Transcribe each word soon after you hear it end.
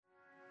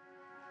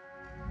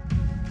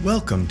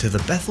Welcome to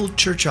the Bethel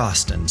Church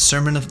Austin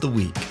Sermon of the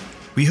Week.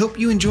 We hope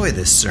you enjoy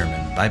this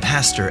sermon by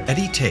Pastor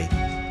Eddie Tate.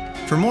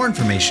 For more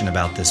information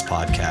about this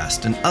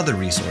podcast and other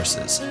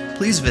resources,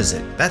 please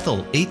visit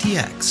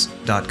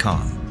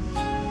bethelatx.com.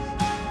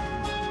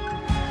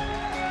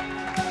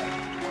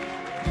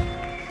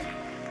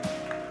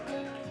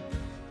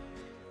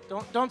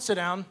 Don't sit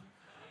down.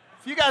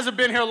 If you guys have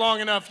been here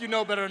long enough, you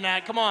know better than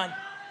that. Come on.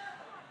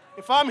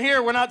 If I'm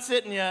here, we're not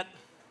sitting yet.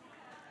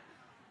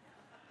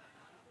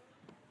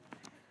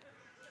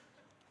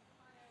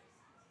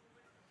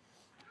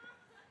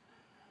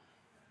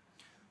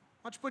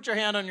 Why don't you put your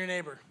hand on your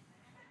neighbor?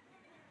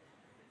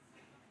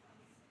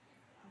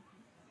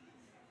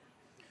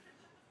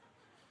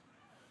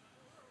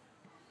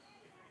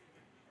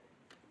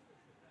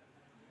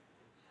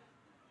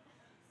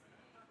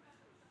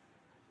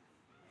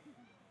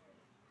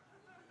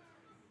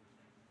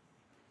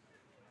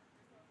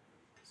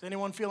 Is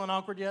anyone feeling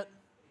awkward yet?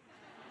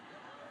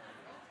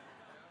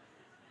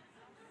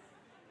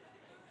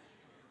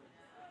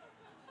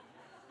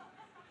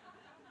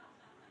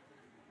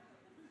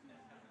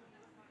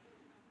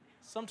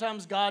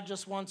 Sometimes God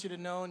just wants you to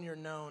know and you're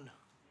known.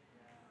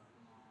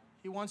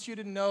 He wants you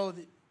to know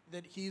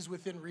that He's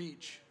within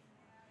reach.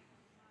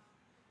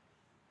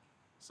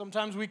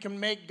 Sometimes we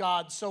can make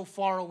God so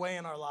far away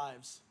in our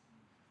lives,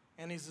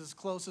 and He's as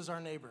close as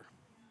our neighbor.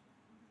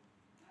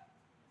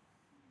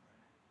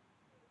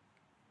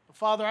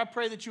 Father, I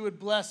pray that you would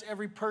bless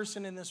every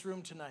person in this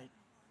room tonight.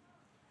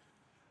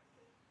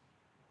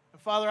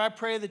 And Father, I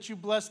pray that you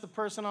bless the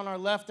person on our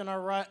left and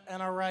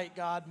our right,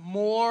 God,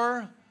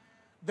 more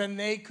than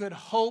they could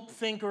hope,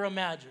 think, or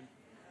imagine.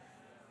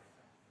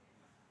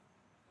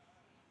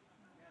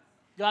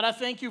 God, I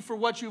thank you for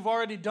what you've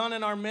already done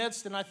in our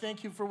midst, and I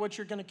thank you for what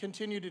you're going to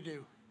continue to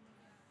do.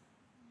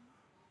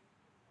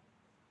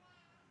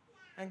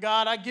 And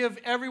God, I give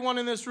everyone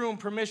in this room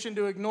permission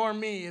to ignore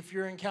me if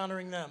you're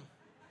encountering them.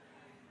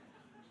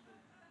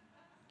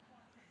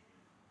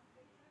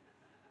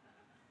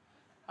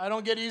 I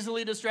don't get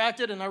easily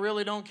distracted, and I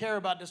really don't care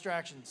about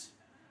distractions.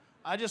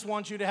 I just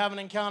want you to have an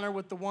encounter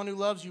with the one who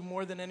loves you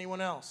more than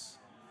anyone else.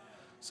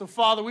 So,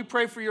 Father, we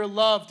pray for your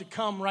love to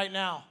come right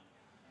now.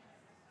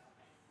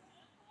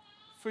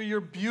 For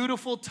your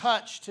beautiful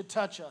touch to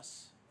touch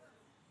us.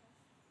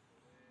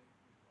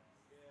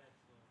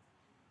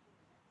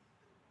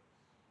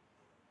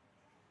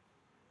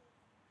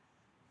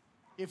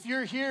 If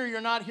you're here, you're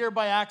not here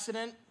by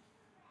accident.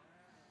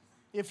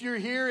 If you're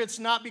here, it's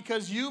not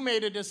because you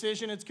made a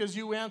decision, it's because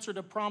you answered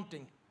a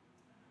prompting.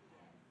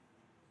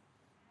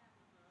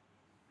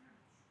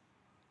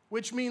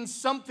 Which means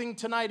something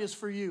tonight is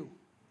for you.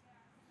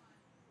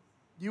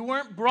 You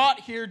weren't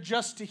brought here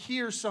just to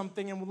hear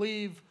something and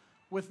leave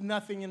with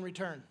nothing in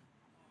return.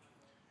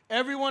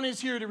 Everyone is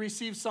here to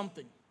receive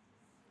something.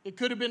 It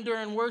could have been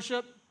during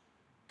worship,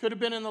 could have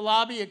been in the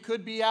lobby, it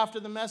could be after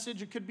the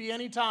message, it could be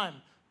any time,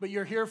 but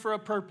you're here for a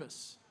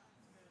purpose.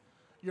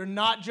 You're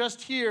not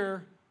just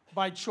here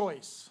by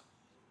choice.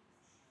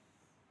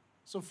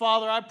 So,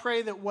 Father, I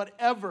pray that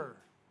whatever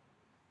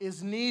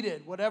is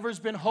needed, whatever's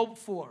been hoped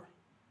for,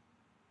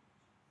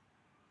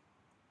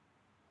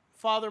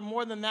 Father,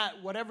 more than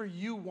that, whatever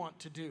you want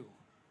to do,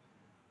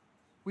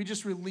 we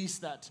just release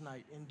that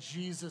tonight in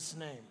Jesus'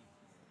 name.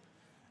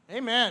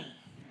 Amen.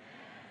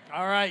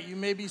 All right, you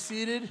may be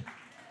seated.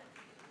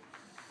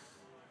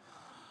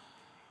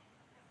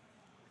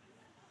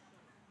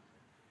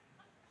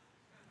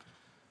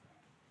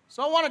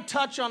 So I want to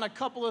touch on a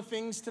couple of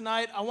things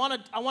tonight. I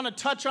want to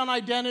touch on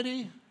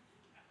identity.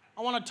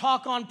 I want to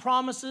talk on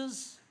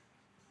promises.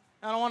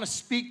 And I want to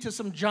speak to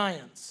some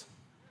giants.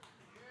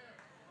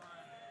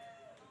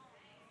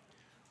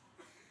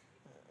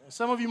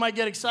 Some of you might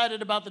get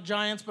excited about the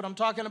giants, but I'm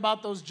talking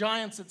about those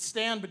giants that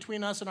stand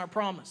between us and our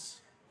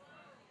promise.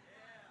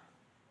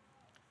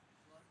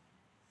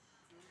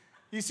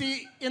 You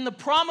see, in the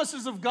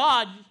promises of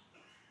God,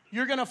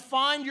 you're going to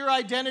find your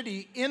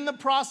identity in the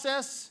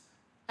process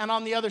and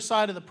on the other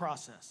side of the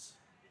process.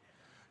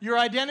 Your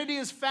identity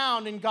is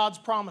found in God's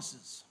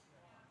promises.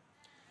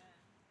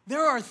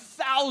 There are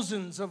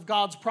thousands of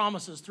God's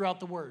promises throughout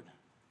the Word.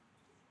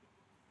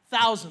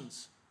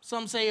 Thousands.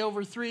 Some say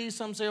over 3,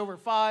 some say over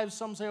 5,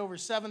 some say over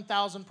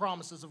 7,000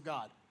 promises of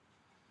God.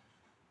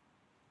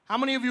 How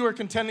many of you are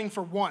contending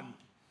for one?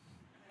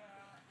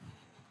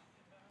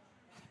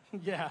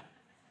 Yeah.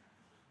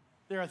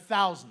 There are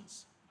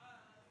thousands.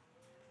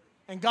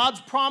 And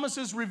God's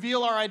promises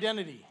reveal our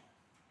identity.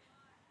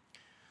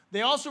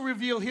 They also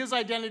reveal His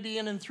identity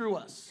in and through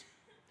us.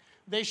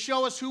 They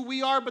show us who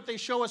we are, but they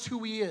show us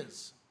who He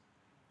is.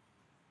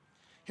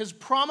 His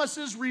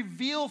promises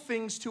reveal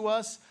things to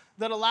us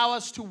that allow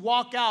us to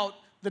walk out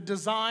the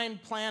design,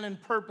 plan, and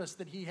purpose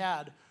that He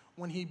had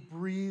when He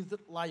breathed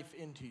life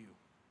into you.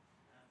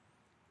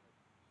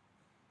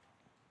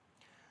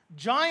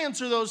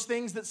 Giants are those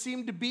things that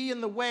seem to be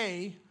in the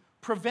way,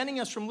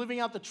 preventing us from living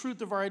out the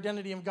truth of our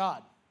identity in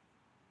God.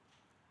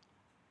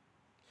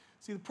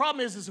 See, the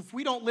problem is if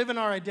we don't live in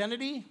our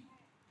identity,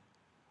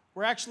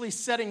 we're actually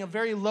setting a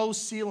very low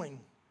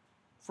ceiling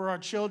for our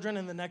children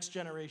and the next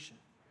generation.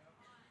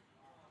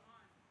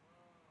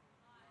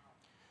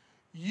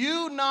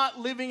 You not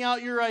living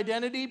out your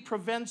identity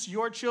prevents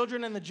your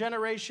children and the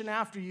generation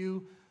after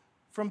you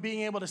from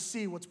being able to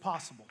see what's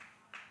possible.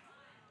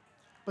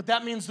 But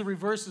that means the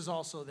reverse is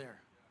also there.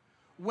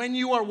 When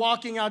you are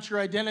walking out your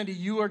identity,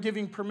 you are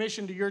giving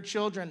permission to your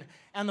children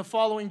and the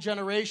following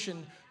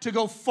generation to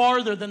go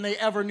farther than they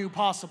ever knew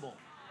possible.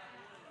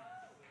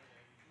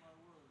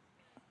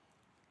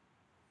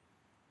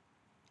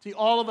 See,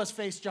 all of us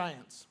face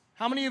giants.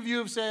 How many of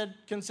you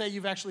can say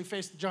you've actually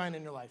faced a giant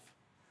in your life?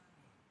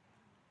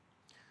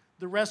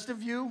 The rest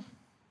of you,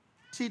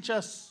 teach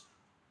us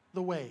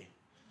the way.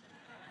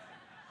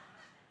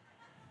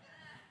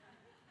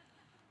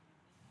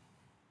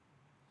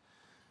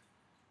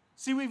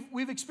 See,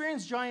 we've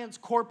experienced giants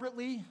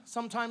corporately.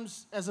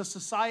 Sometimes as a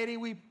society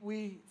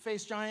we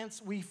face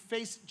giants. We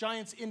face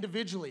giants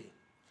individually.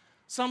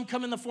 Some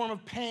come in the form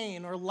of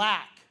pain or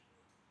lack.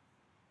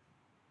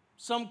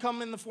 Some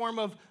come in the form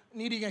of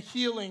needing a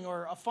healing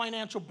or a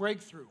financial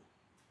breakthrough.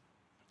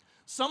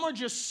 Some are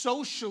just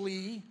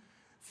socially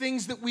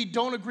things that we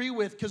don't agree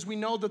with because we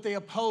know that they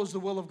oppose the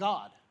will of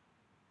God.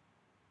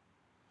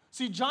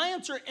 See,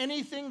 giants are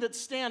anything that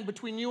stand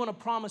between you and a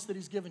promise that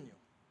He's given you,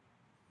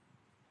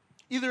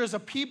 either as a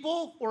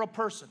people or a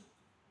person.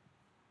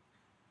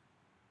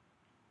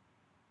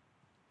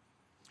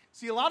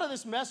 See, a lot of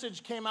this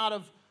message came out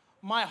of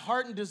my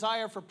heart and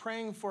desire for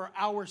praying for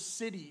our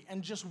city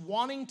and just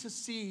wanting to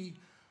see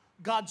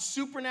God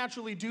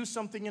supernaturally do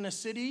something in a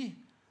city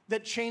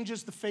that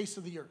changes the face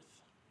of the earth.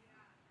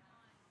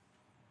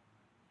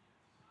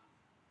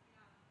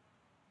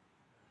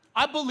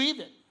 I believe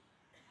it.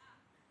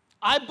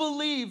 I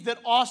believe that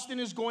Austin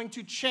is going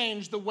to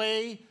change the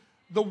way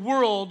the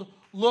world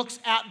looks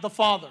at the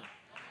Father.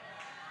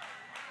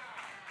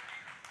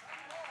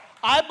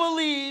 I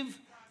believe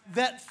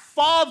that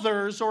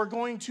fathers are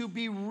going to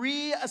be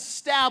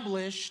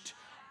reestablished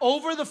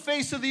over the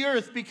face of the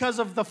earth because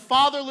of the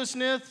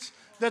fatherlessness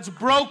that's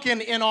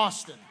broken in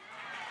Austin.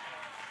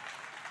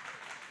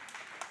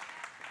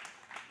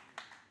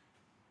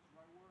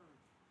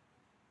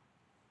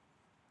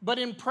 But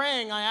in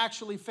praying, I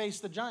actually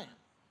faced the giant.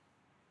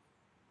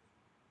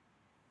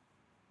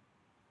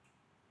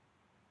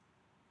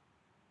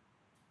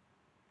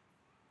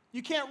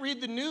 You can't read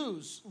the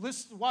news,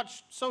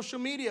 watch social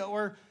media,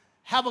 or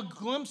have a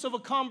glimpse of a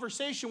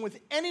conversation with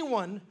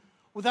anyone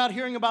without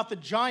hearing about the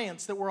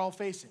giants that we're all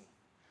facing.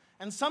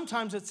 And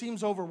sometimes it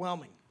seems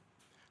overwhelming.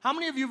 How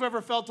many of you have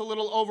ever felt a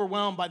little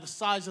overwhelmed by the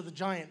size of the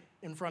giant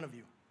in front of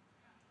you?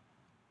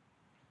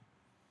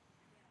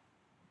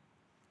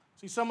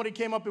 See, somebody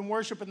came up in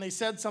worship and they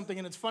said something,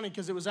 and it's funny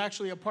because it was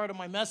actually a part of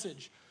my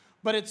message.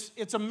 But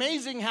it's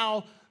amazing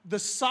how the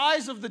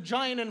size of the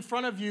giant in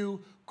front of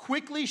you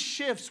quickly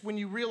shifts when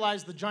you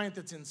realize the giant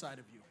that's inside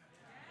of you.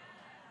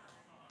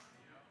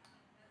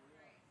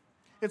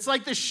 It's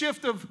like the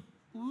shift of,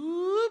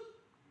 whoop,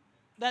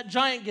 that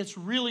giant gets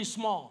really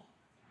small.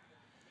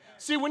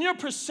 See, when your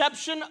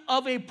perception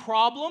of a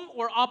problem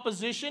or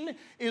opposition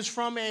is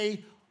from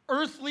a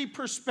earthly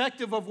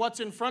perspective of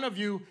what's in front of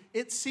you,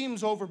 it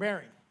seems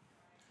overbearing.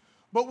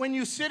 But when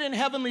you sit in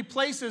heavenly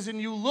places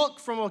and you look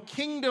from a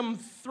kingdom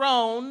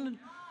throne,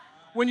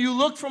 when you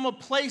look from a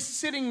place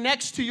sitting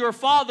next to your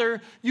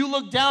Father, you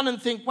look down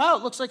and think, wow,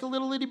 it looks like a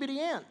little itty bitty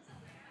ant.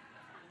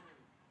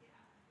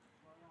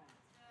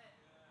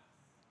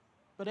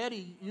 But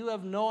Eddie, you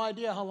have no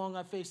idea how long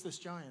I've faced this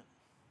giant.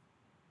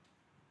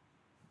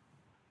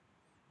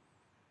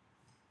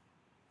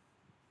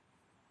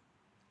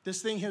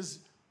 This thing has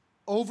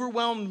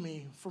overwhelmed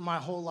me for my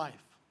whole life.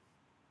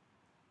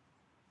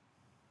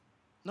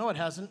 No, it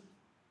hasn't.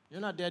 You're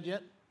not dead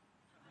yet.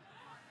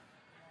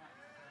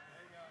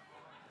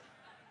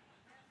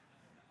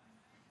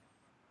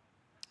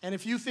 And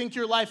if you think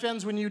your life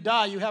ends when you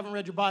die, you haven't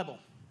read your Bible.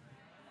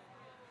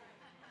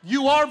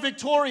 You are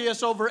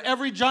victorious over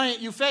every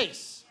giant you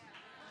face.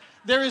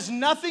 There is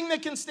nothing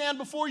that can stand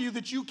before you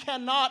that you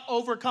cannot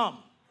overcome.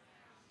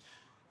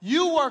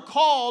 You are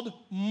called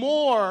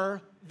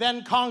more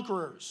than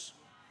conquerors.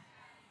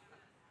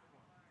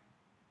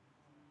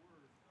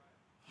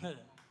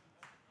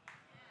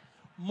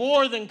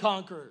 More than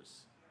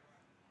conquerors.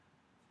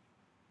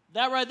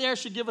 That right there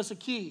should give us a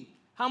key.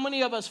 How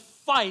many of us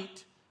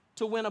fight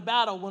to win a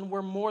battle when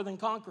we're more than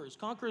conquerors?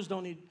 Conquerors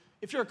don't need...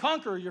 If you're a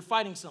conqueror, you're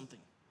fighting something.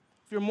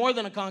 If you're more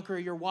than a conqueror,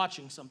 you're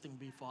watching something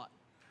be fought.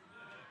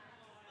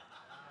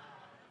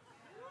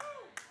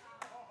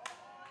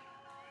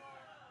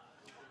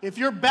 If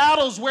your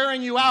battle's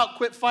wearing you out,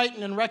 quit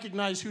fighting and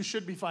recognize who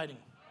should be fighting.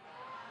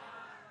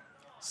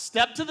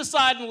 Step to the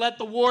side and let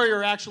the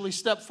warrior actually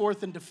step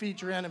forth and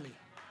defeat your enemy.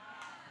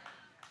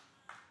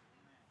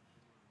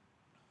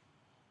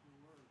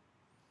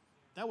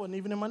 That wasn't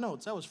even in my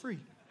notes. That was free.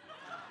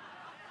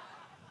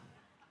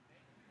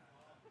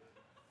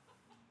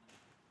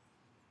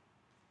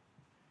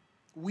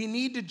 We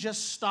need to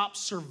just stop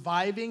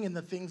surviving in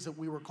the things that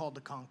we were called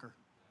to conquer.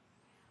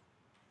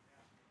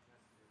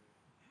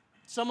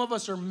 Some of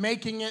us are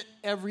making it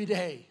every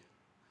day,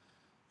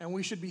 and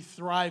we should be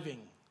thriving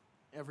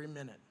every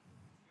minute.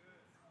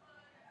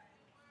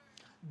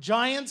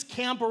 Giants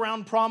camp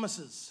around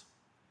promises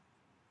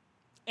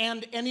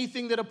and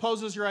anything that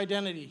opposes your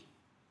identity.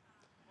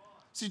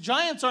 See,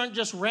 giants aren't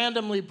just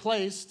randomly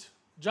placed.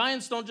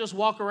 Giants don't just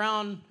walk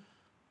around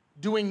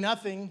doing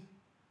nothing.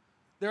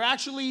 They're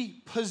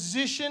actually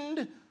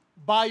positioned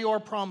by your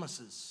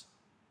promises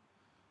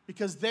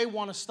because they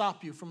want to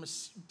stop you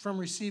from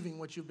receiving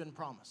what you've been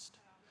promised.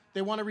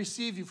 They want to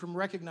receive you from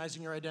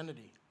recognizing your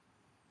identity.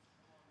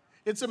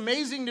 It's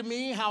amazing to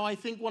me how I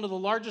think one of the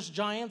largest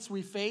giants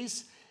we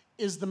face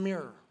is the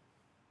mirror.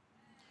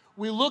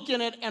 We look in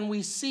it and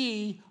we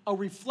see a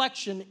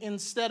reflection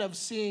instead of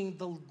seeing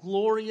the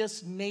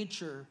glorious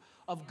nature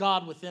of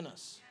God within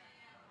us.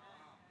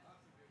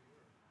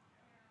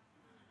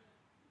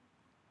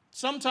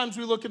 Sometimes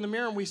we look in the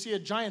mirror and we see a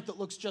giant that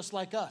looks just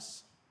like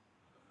us.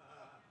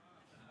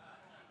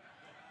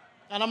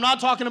 And I'm not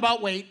talking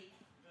about weight.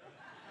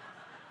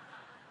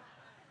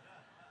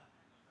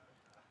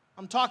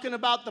 I'm talking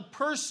about the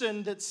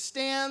person that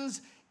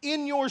stands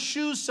in your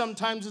shoes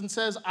sometimes and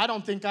says, I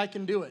don't think I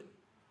can do it.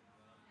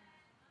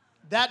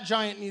 That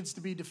giant needs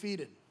to be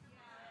defeated.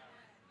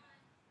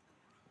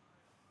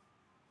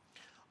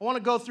 I want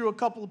to go through a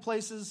couple of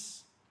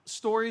places,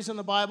 stories in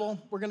the Bible.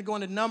 We're going to go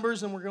into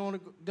Numbers and we're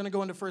going to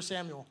go into 1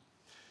 Samuel.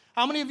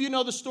 How many of you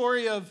know the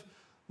story of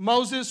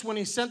Moses when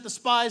he sent the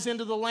spies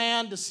into the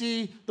land to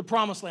see the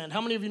promised land?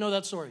 How many of you know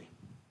that story?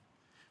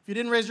 If you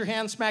didn't raise your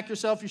hand, smack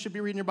yourself. You should be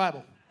reading your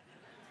Bible.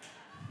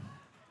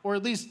 Or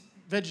at least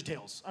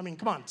VeggieTales. I mean,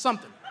 come on,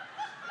 something.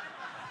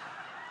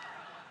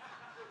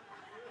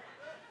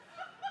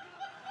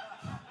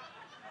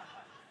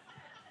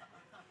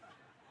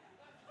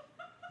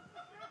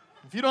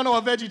 If you don't know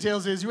what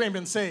VeggieTales is, you ain't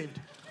been saved.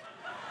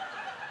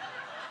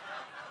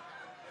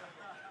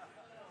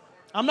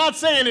 I'm not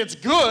saying it's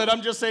good.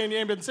 I'm just saying you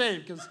ain't been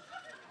saved because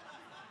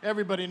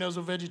everybody knows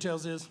what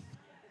VeggieTales is.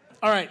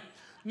 All right,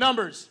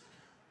 Numbers.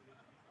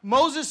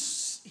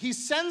 Moses, he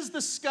sends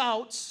the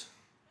spies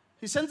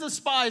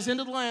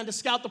into the land to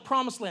scout the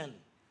promised land,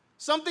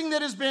 something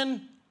that has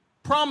been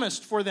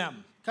promised for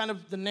them. Kind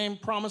of the name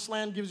Promised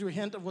Land gives you a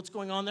hint of what's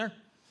going on there.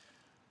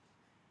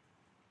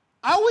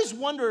 I always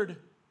wondered,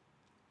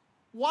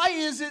 why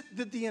is it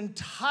that the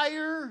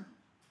entire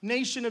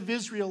nation of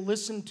Israel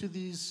listened to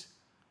these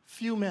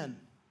few men?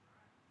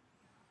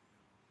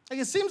 Like,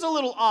 it seems a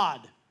little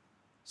odd.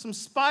 Some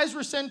spies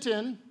were sent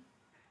in,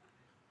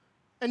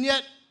 and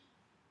yet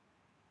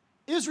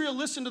Israel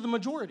listened to the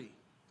majority.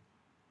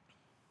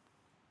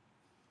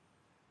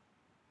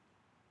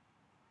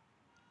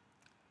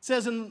 It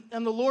says, and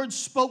the Lord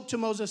spoke to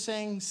Moses,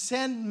 saying,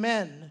 send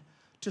men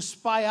to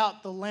spy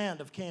out the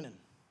land of Canaan,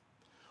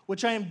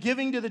 which I am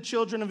giving to the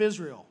children of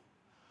Israel.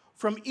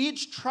 From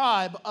each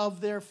tribe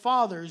of their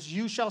fathers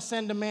you shall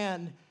send a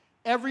man,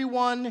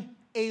 everyone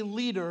a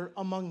leader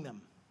among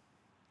them.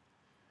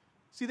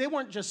 See, they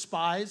weren't just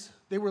spies,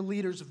 they were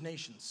leaders of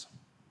nations.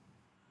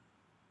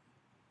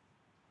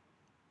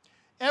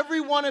 Every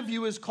one of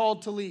you is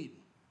called to lead.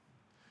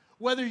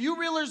 Whether you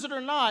realize it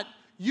or not,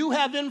 you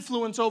have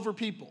influence over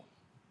people.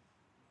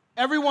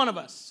 Every one of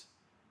us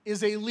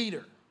is a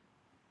leader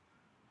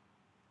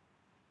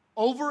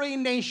over a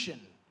nation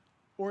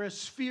or a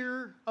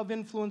sphere of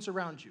influence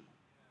around you.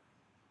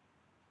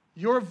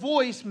 Your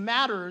voice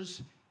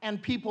matters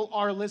and people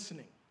are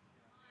listening.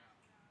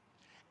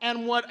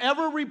 And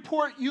whatever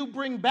report you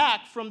bring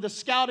back from the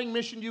scouting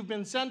mission you've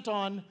been sent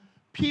on,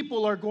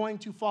 people are going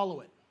to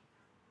follow it.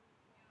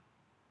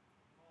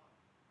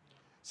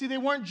 See, they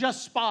weren't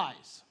just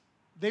spies.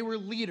 They were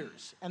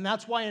leaders. And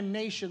that's why a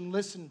nation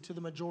listened to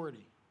the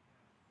majority.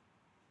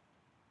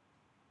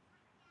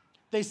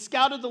 They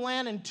scouted the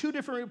land and 2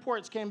 different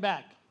reports came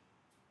back.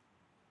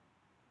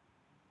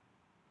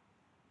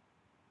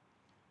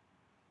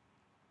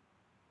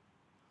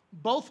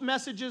 Both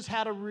messages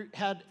had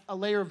a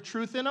layer of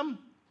truth in them,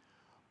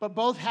 but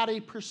both had a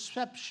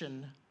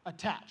perception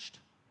attached.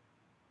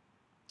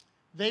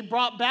 They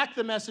brought back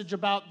the message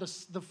about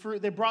the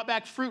fruit. They brought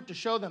back fruit to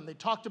show them. They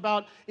talked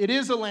about it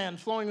is a land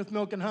flowing with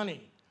milk and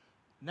honey.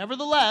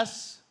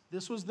 Nevertheless,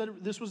 this was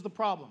the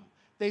problem.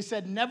 They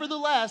said,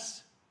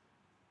 nevertheless,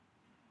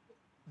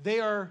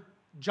 they are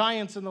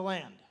giants in the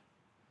land.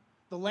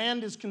 The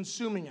land is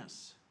consuming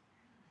us.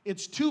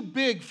 It's too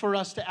big for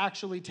us to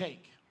actually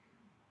take.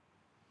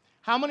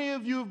 How many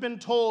of you have been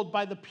told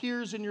by the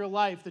peers in your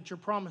life that your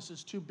promise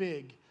is too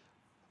big,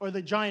 or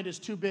the giant is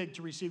too big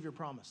to receive your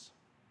promise?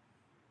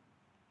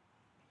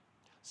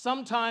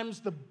 Sometimes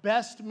the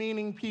best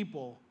meaning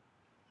people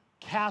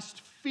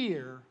cast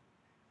fear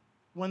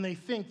when they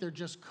think they're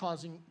just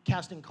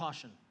casting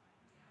caution.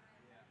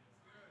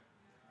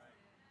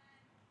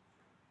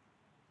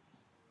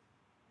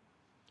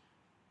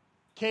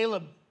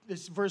 Caleb,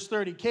 this is verse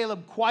 30,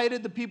 Caleb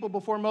quieted the people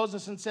before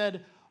Moses and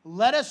said,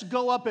 let us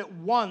go up at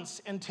once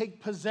and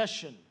take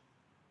possession,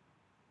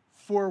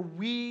 for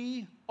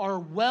we are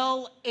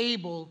well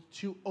able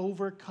to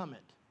overcome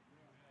it.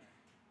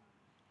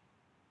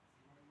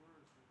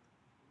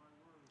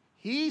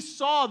 He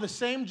saw the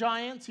same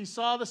giants, he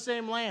saw the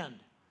same land,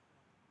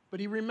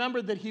 but he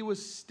remembered that he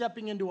was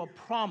stepping into a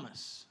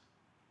promise.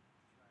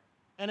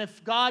 And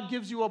if God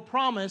gives you a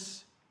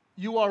promise,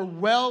 you are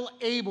well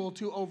able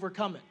to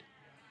overcome it.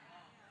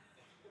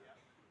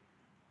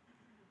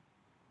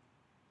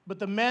 But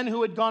the men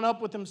who had gone up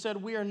with him said,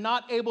 "We are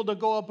not able to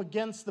go up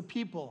against the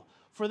people,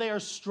 for they are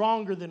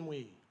stronger than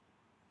we."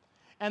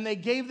 And they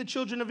gave the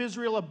children of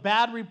Israel a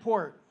bad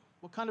report.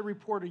 What kind of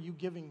report are you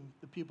giving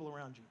the people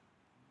around you?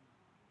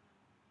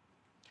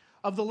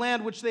 Of the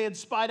land which they had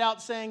spied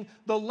out, saying,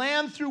 "The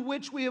land through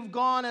which we have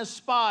gone as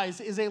spies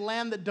is a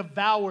land that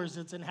devours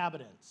its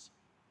inhabitants."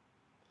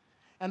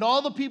 And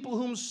all the people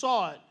whom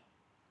saw it,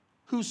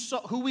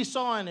 who we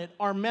saw in it,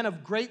 are men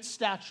of great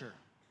stature.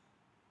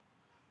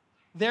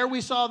 There we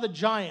saw the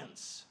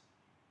giants,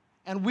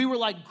 and we were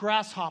like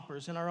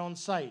grasshoppers in our own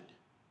sight.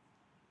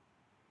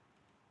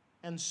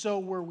 And so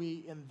were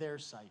we in their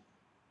sight.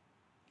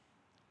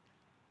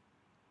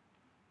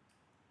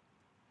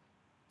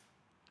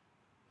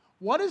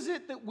 What is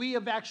it that we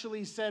have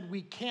actually said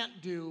we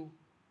can't do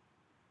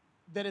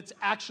that it's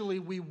actually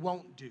we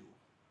won't do?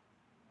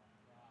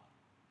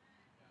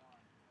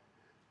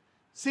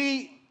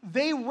 See,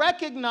 they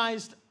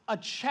recognized a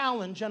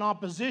challenge and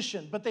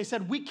opposition, but they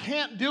said, we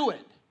can't do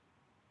it.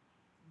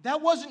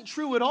 That wasn't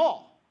true at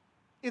all.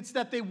 It's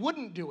that they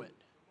wouldn't do it.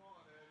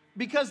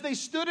 Because they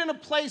stood in a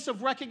place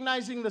of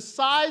recognizing the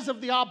size of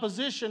the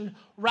opposition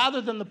rather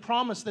than the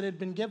promise that had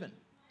been given.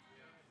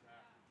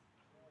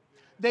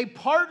 They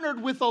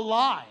partnered with a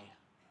lie.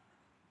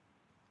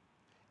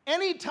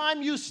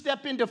 Anytime you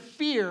step into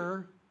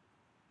fear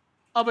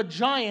of a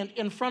giant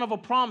in front of a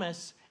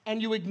promise and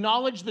you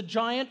acknowledge the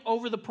giant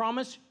over the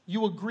promise,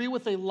 you agree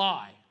with a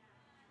lie.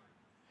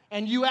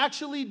 And you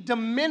actually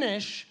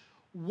diminish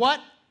what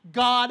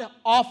God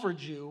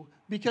offered you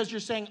because you're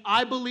saying,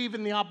 I believe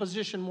in the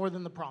opposition more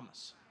than the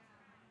promise.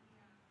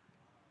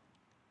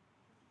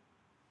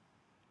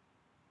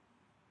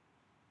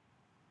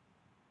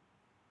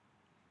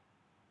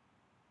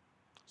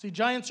 See,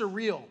 giants are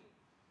real,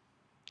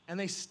 and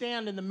they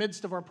stand in the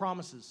midst of our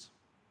promises.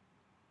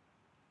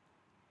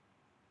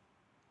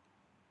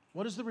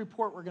 What is the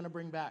report we're going to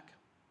bring back?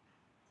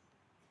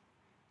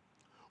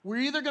 We're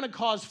either going to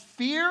cause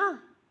fear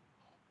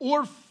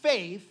or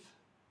faith,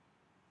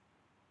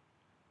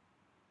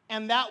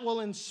 and that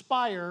will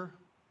inspire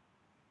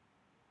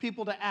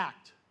people to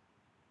act.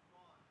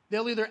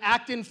 They'll either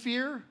act in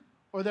fear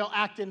or they'll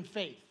act in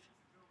faith.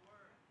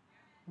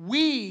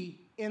 We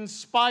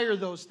inspire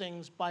those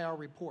things by our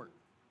report.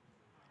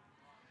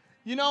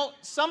 You know,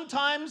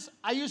 sometimes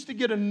I used to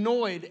get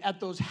annoyed at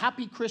those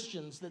happy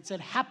Christians that said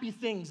happy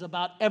things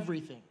about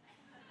everything.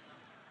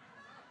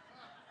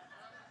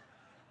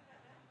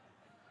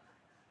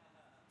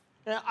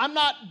 I'm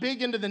not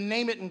big into the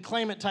name it and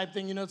claim it type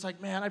thing. You know, it's like,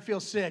 man, I feel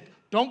sick.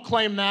 Don't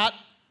claim that.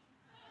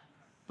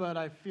 But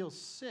I feel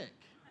sick.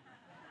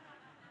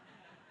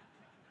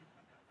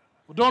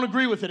 Well, don't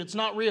agree with it. It's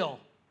not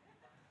real.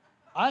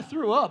 I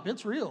threw up.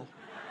 It's real.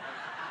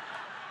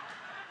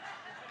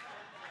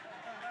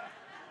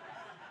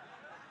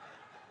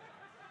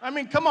 I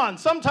mean, come on.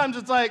 Sometimes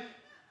it's like,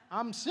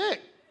 I'm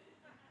sick.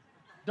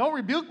 Don't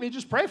rebuke me.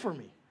 Just pray for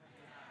me.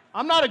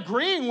 I'm not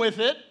agreeing with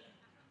it.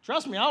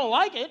 Trust me, I don't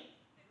like it.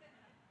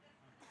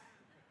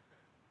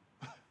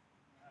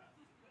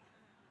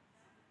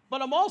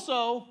 But I'm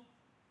also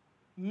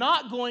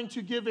not going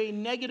to give a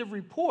negative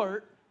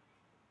report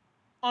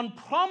on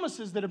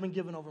promises that have been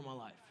given over my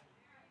life.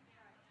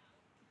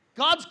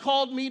 God's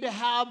called me to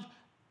have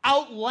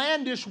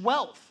outlandish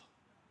wealth.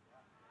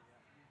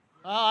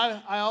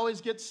 I always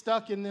get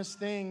stuck in this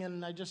thing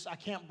and I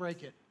can't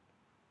break it.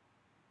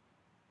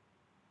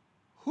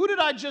 Who did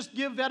I just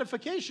give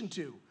edification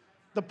to?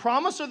 The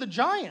promise or the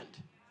giant?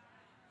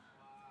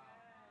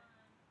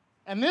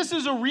 And this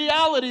is a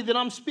reality that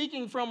I'm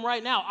speaking from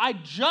right now. I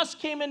just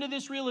came into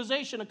this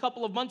realization a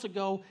couple of months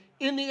ago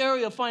in the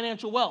area of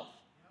financial wealth.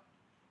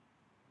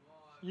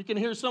 You can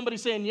hear somebody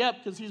saying,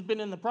 yep, because he's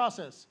been in the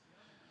process.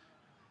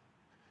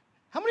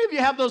 How many of you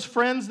have those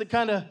friends that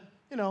kind of,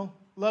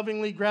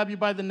 lovingly grab you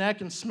by the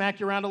neck and smack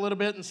you around a little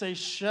bit and say,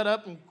 shut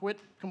up and quit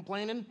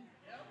complaining?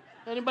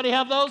 Anybody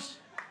have those?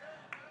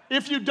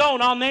 If you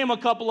don't, I'll name a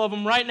couple of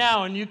them right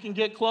now and you can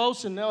get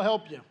close and they'll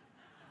help you.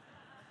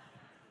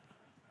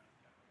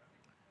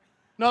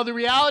 No, the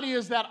reality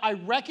is that I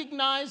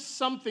recognized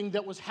something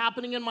that was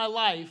happening in my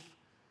life,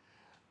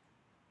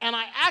 and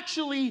I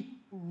actually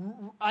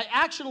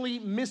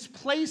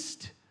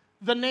misplaced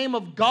the name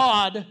of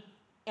God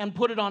and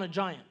put it on a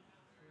giant.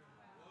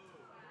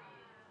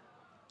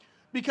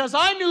 Because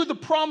I knew the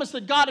promise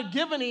that God had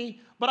given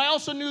me, but I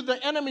also knew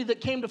the enemy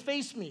that came to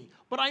face me.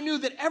 But I knew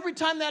that every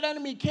time that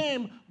enemy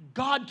came,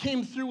 God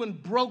came through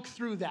and broke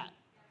through that.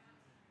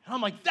 And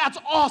I'm like, that's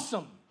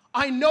awesome.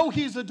 I know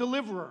he's a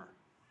deliverer.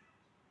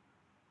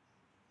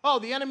 Oh,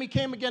 the enemy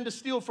came again to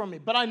steal from me,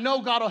 but I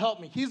know God will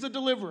help me. He's a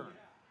deliverer.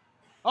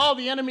 Oh,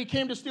 the enemy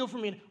came to steal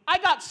from me. I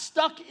got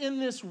stuck in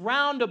this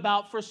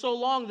roundabout for so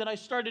long that I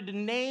started to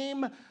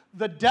name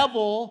the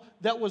devil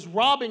that was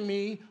robbing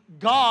me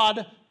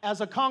God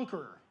as a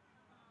conqueror.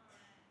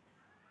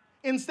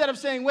 Instead of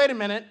saying, wait a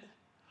minute,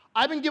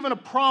 I've been given a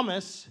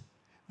promise.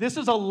 This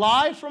is a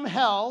lie from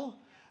hell.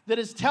 that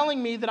is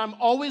telling me that I'm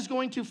always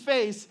going to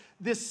face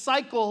this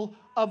cycle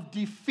of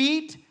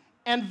defeat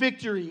and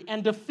victory,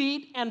 and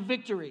defeat and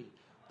victory.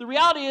 The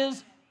reality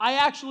is, I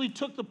actually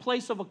took the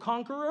place of a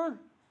conqueror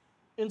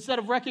instead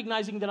of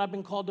recognizing that I've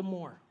been called to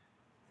more.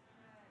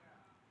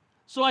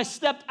 So I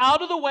stepped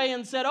out of the way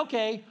and said,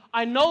 okay,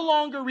 I no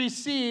longer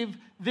receive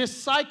this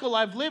cycle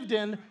I've lived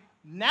in.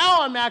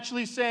 Now I'm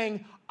actually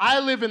saying, I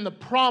live in the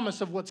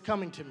promise of what's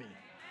coming to me.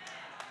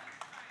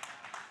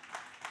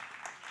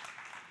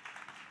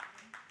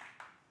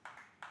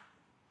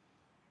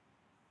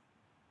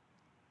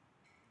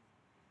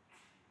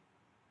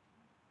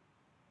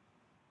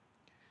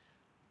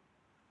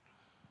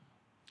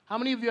 How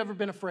many of you ever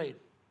been afraid?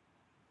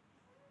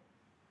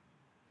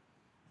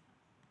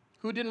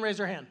 Who didn't raise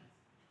their hand?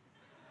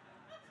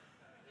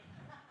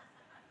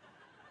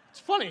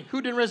 It's funny.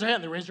 Who didn't raise their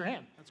hand? They raised their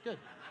hand. That's good.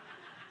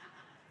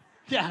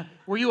 Yeah.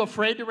 Were you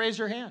afraid to raise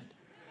your hand?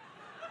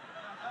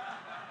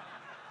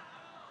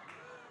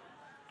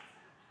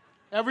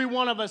 Every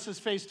one of us has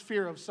faced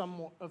fear of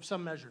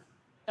some measure.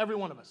 Every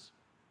one of us.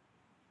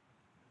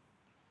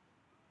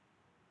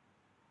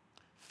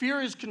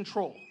 Fear is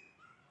control.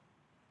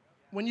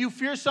 When you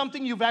fear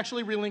something, you've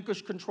actually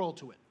relinquished control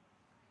to it.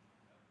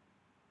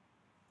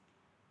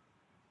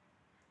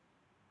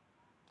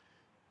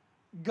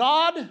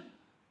 God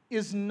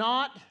is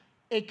not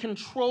a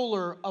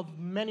controller of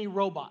many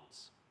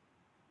robots.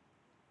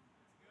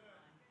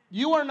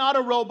 You are not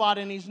a robot,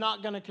 and he's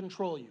not going to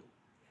control you.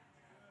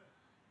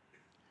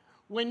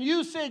 When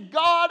you say,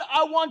 God,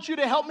 I want you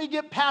to help me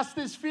get past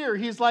this fear,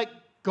 he's like,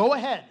 go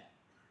ahead.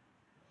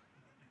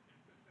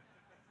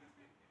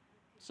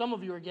 Some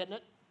of you are getting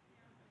it.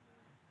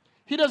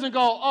 He doesn't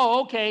go,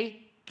 oh,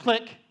 okay,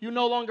 click, you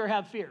no longer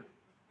have fear.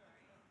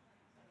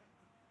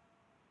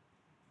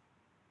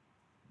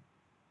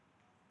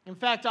 In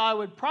fact, I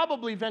would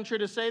probably venture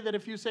to say that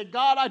if you say,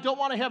 God, I don't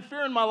want to have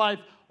fear in my life,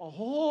 a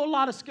whole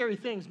lot of scary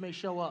things may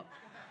show up.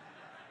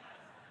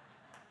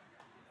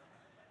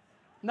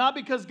 Not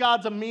because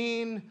God's a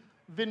mean,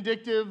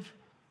 vindictive,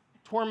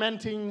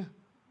 tormenting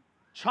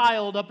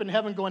child up in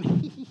heaven going,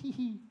 hee hee hee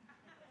hee.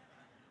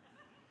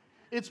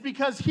 It's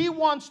because he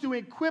wants to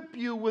equip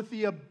you with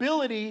the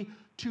ability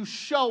to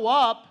show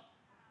up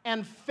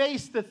and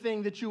face the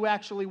thing that you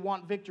actually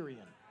want victory in.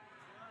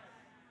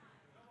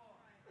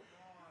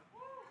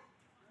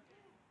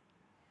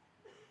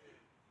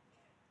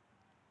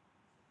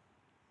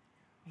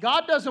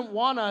 God doesn't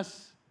want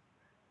us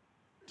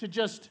to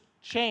just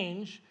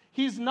change.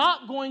 He's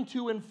not going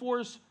to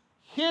enforce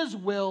his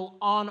will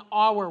on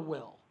our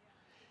will.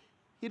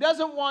 He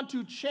doesn't want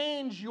to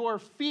change your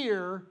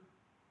fear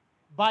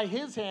by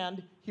his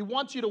hand. He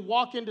wants you to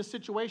walk into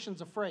situations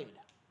afraid.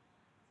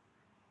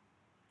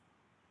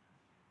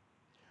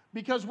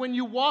 Because when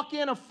you walk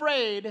in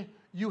afraid,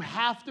 you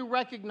have to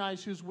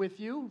recognize who's with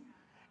you,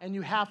 and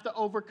you have to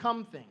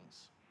overcome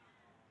things.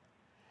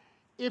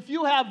 If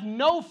you have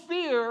no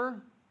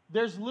fear,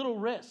 there's little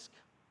risk.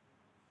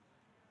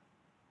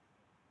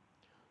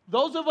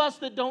 Those of us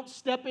that don't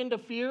step into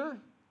fear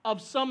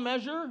of some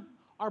measure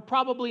are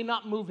probably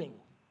not moving.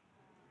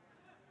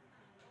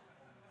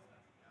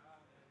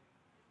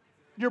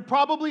 You're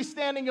probably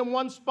standing in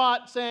one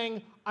spot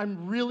saying,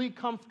 I'm really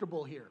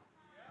comfortable here.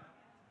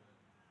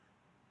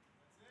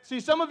 See,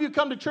 some of you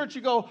come to church,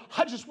 you go,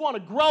 I just want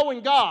to grow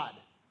in God.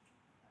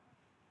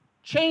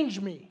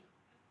 Change me.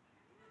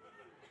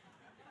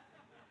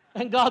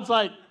 And God's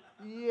like,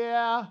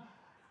 yeah,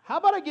 how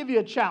about I give you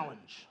a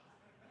challenge?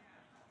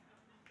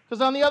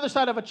 Because on the other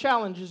side of a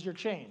challenge is your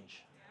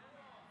change.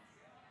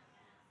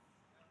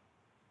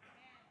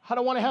 I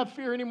don't want to have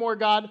fear anymore,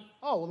 God.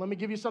 Oh, well, let me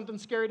give you something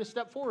scary to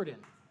step forward in.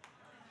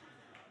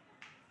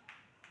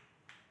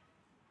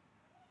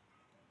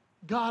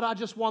 God, I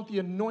just want the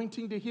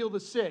anointing to heal the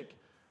sick.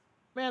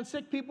 Man,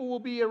 sick people will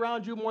be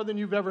around you more than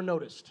you've ever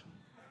noticed.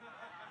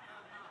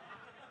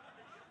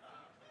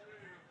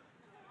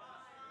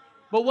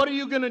 But what are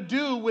you going to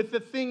do with the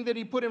thing that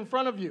he put in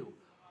front of you?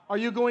 Are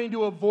you going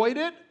to avoid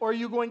it, or are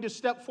you going to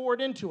step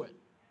forward into it?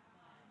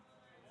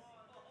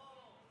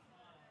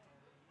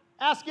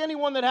 Ask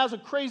anyone that has a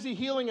crazy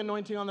healing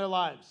anointing on their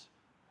lives.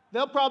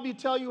 They'll probably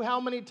tell you how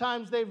many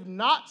times they've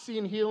not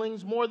seen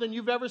healings more than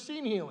you've ever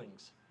seen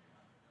healings.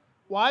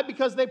 Why?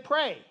 Because they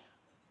pray.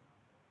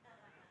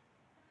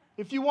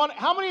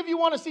 How many of you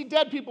want to see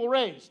dead people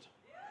raised?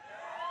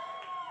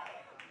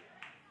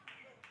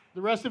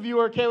 The rest of you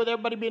are okay with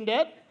everybody being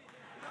dead?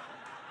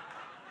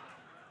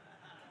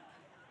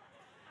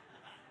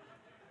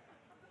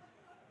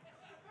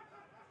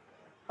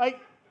 Like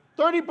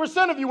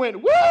 30% of you went,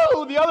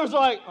 woo! The others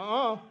are like,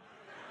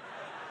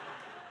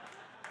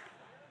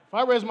 If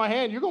I raise my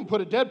hand, you're going to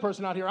put a dead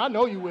person out here. I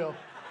know you will.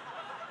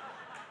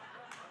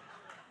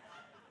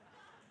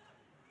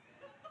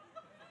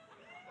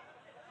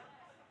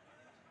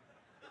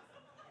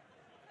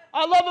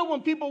 I love it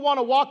when people want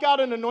to walk out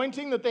an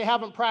anointing that they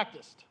haven't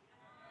practiced.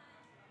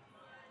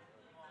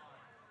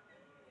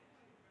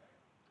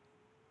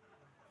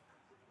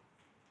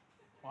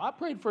 Well, I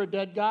prayed for a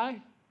dead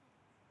guy.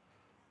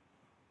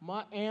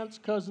 My aunt's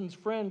cousin's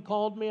friend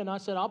called me, and I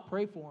said, I'll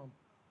pray for him.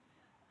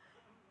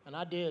 And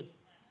I did.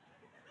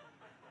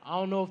 I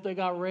don't know if they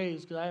got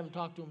raised because I haven't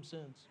talked to them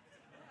since.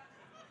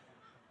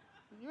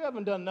 You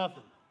haven't done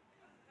nothing.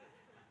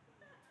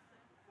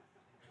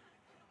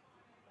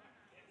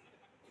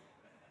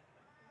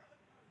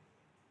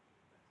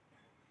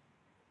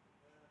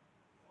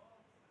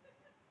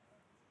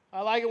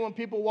 I like it when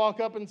people walk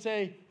up and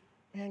say,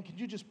 man, could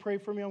you just pray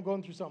for me? I'm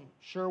going through something.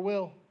 Sure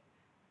will.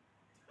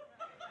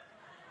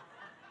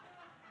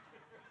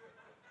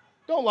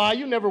 Don't lie,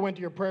 you never went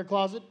to your prayer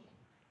closet.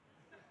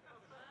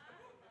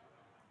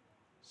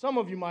 Some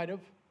of you might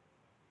have.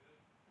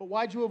 But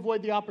why'd you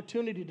avoid the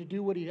opportunity to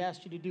do what he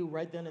asked you to do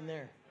right then and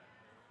there?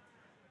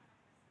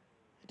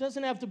 It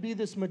doesn't have to be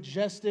this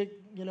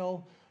majestic,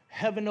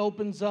 heaven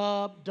opens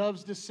up,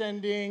 doves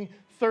descending,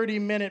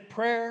 30-minute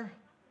prayer.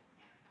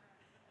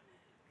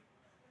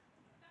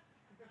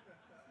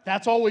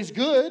 That's always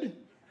good.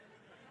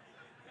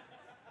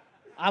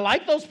 I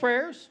like those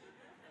prayers.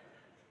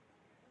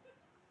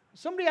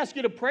 Somebody asks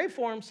you to pray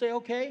for them, say,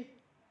 okay,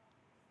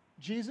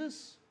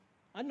 Jesus,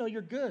 I know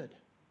you're good.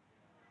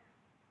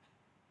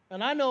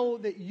 And I know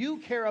that you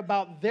care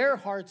about their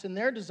hearts and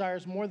their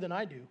desires more than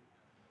I do.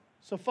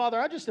 So, Father,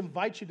 I just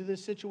invite you to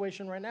this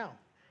situation right now.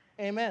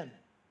 Amen.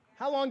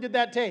 How long did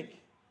that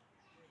take?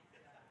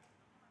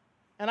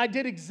 And I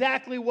did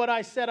exactly what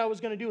I said I was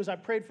going to do, is I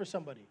prayed for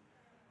somebody.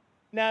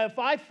 Now, if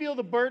I feel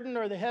the burden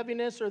or the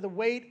heaviness or the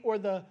weight or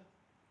the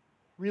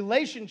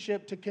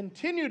relationship to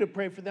continue to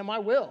pray for them, I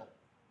will.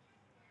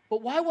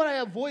 But why would I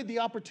avoid the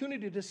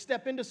opportunity to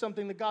step into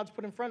something that God's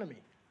put in front of me?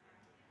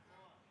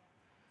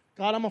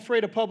 God, I'm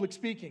afraid of public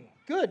speaking.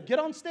 Good, get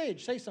on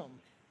stage, say something.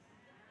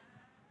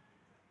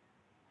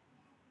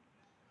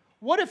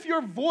 What if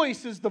your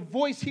voice is the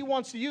voice he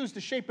wants to use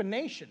to shape a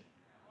nation?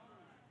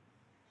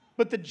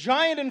 But the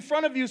giant in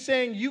front of you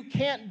saying, you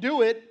can't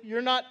do it,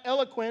 you're not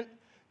eloquent,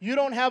 you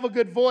don't have a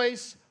good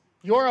voice,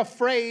 you're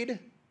afraid.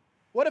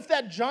 What if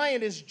that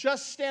giant is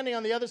just standing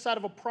on the other side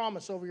of a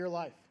promise over your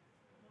life?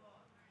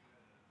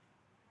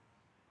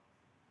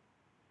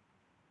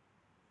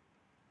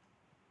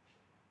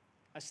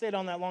 I stayed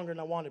on that longer than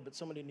I wanted, but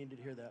somebody needed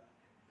to hear that.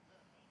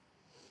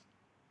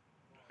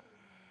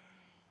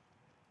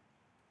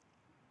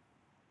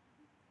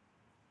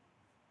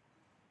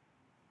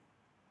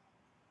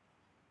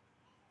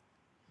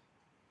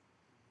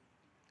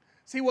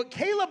 See, what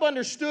Caleb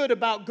understood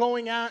about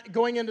going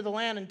into the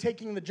land and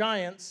taking the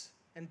giants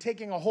and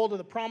taking a hold of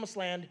the promised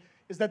land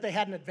is that they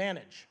had an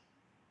advantage.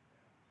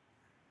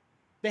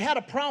 They had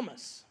a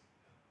promise.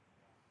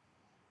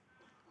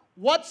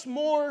 What's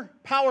more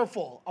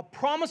powerful, a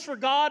promise for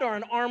God or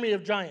an army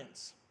of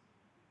giants?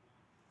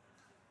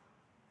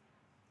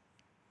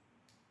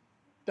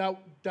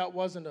 That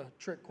wasn't a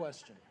trick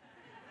question.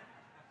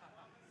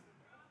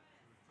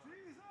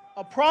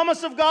 A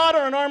promise of God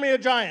or an army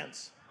of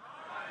giants?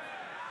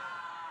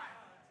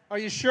 Are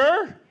you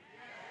sure?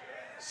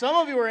 Some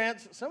of you are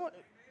answering. Someone,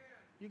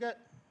 you got,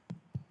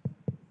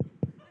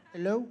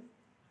 hello?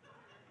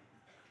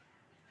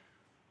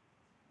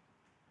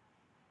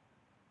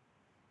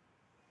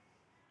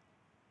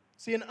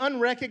 See, an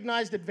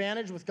unrecognized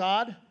advantage with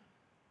God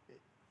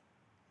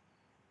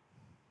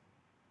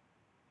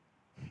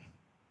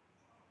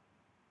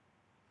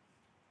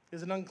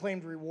is an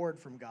unclaimed reward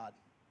from God.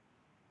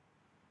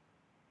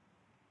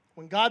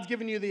 When God's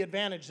given you the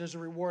advantage, there's a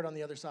reward on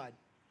the other side.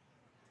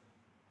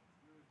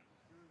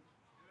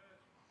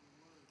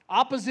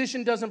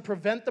 Opposition doesn't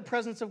prevent the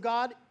presence of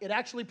God. It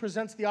actually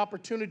presents the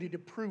opportunity to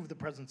prove the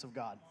presence of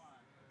God.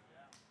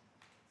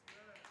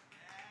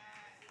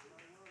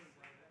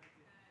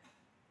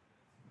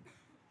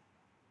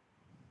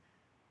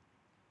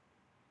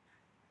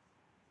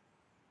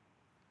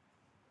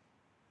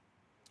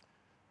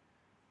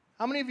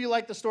 How many of you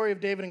like the story of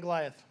David and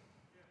Goliath?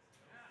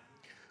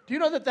 Do you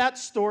know that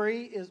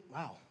story is,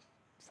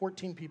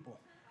 14 people.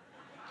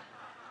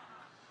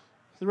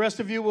 The rest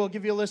of you will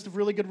give you a list of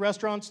really good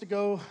restaurants to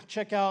go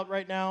check out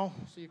right now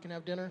so you can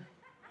have dinner.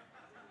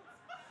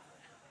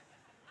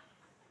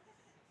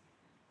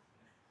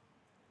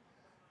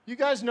 You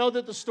guys know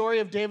that the story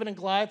of David and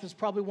Goliath is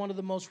probably one of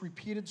the most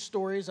repeated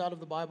stories out of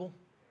the Bible.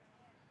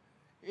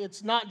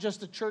 It's not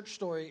just a church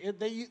story.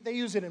 They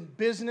use it in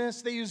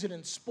business. They use it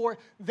in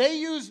sport. They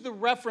use the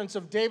reference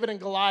of David and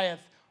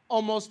Goliath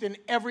almost in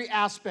every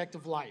aspect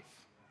of life.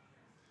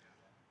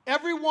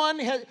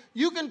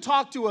 You can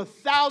talk to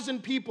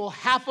 1,000 people,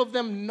 half of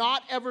them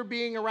not ever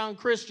being around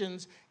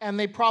Christians, and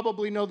they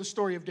probably know the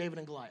story of David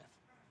and Goliath.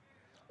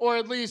 Or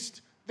at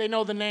least they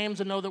know the names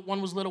and know that one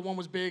was little, one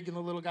was big, and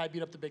the little guy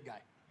beat up the big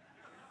guy.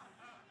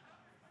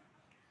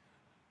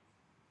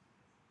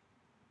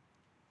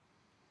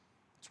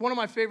 It's one of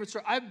my favorite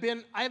stories. I've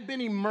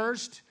been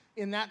immersed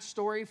in that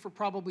story for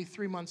probably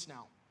 3 months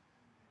now.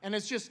 And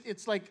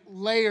it's like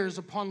layers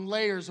upon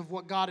layers of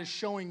what God is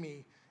showing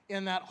me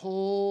in that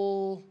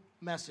whole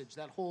message,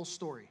 that whole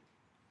story.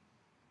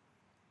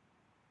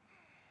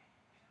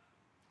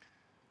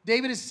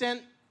 David is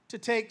sent to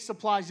take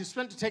supplies. He's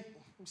sent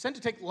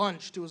to take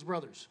lunch to his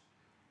brothers.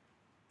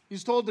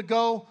 He's told to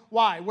go.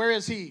 Why? Where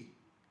is he?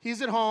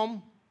 He's at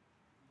home,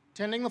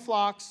 tending the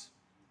flocks,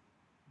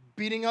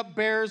 beating up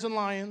bears and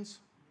lions.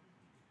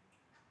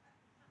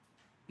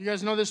 You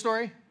guys know this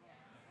story?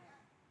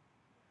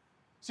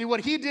 See,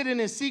 what he did in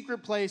his secret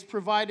place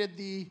provided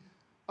the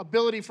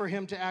ability for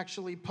him to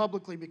actually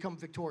publicly become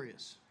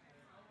victorious.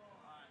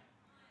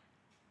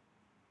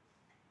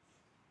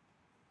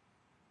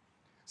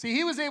 See,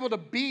 he was able to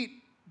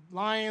beat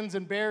lions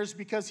and bears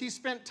because he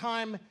spent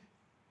time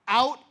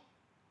out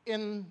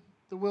in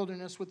the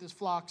wilderness with his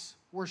flocks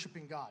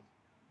worshiping God.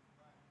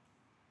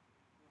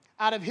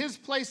 Out of his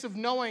place of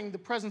knowing the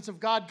presence of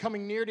God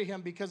coming near to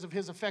him because of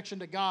his affection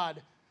to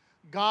God,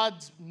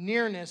 God's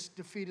nearness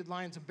defeated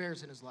lions and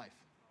bears in his life.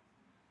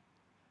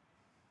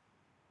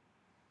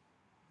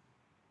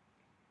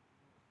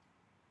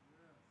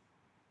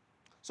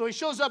 So he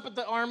shows up at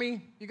the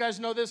army. You guys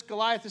know this.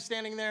 Goliath is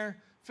standing there,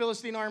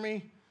 Philistine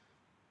army.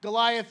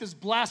 Goliath is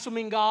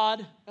blaspheming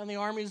God and the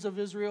armies of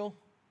Israel.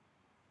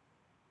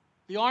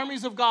 The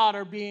armies of God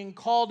are being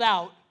called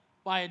out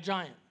by a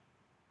giant.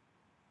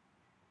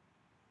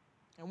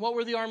 And what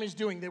were the armies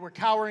doing? They were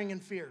cowering in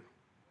fear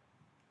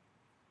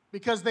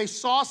because they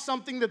saw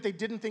something that they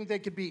didn't think they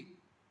could beat.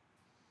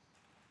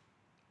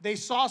 They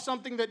saw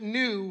something that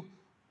knew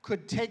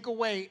could take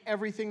away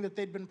everything that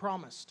they'd been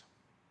promised.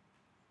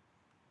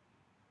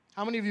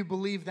 How many of you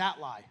believe that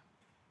lie?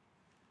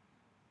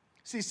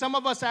 See, some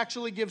of us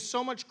actually give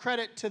so much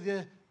credit to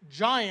the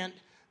giant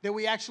that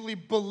we actually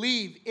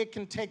believe it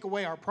can take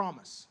away our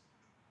promise.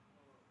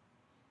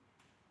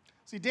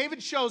 See,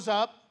 David shows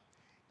up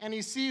and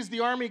he sees the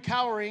army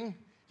cowering.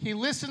 He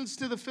listens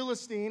to the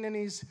Philistine and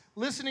he's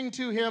listening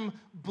to him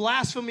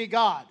blaspheme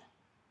God.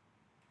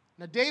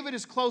 Now, David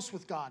is close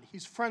with God.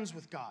 He's friends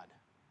with God.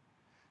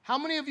 How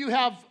many of you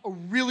have a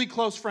really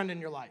close friend in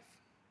your life?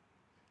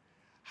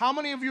 How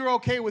many of you are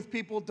okay with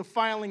people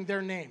defiling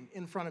their name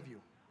in front of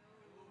you?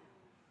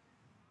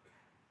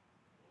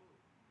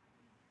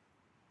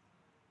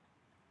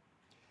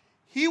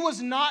 He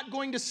was not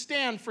going to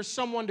stand for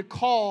someone to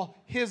call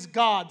his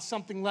God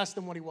something less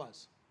than what he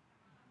was.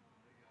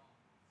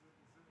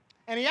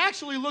 And he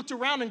actually looked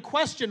around and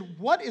questioned,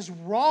 what is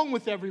wrong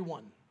with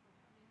everyone?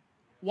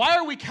 Why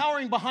are we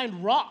cowering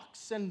behind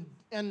rocks?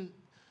 And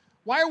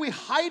why are we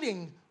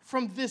hiding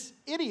from this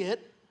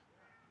idiot,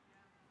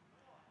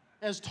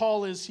 as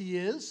tall as he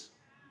is?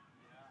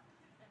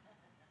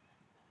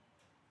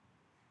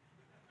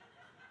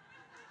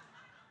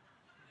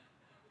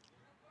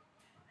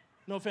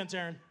 No offense,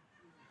 Aaron.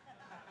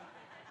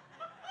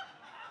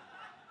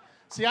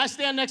 See, I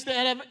stand next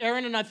to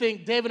Aaron and I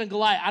think, David and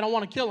Goliath, I don't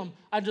want to kill him.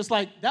 I'm just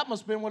like, that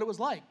must have been what it was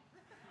like.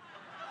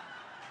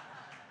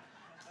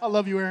 I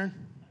love you, Aaron.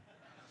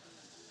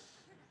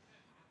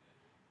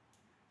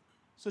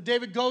 So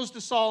David goes to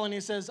Saul and he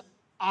says,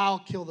 I'll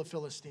kill the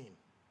Philistine.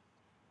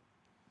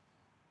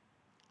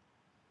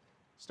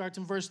 Starts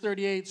in verse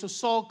 38. So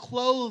Saul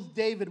clothed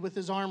David with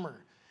his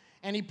armor,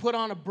 and he put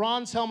on a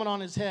bronze helmet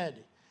on his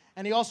head,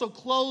 and he also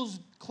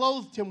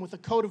clothed him with a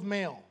coat of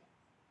mail.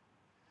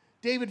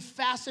 David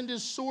fastened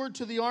his sword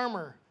to the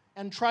armor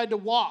and tried to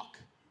walk,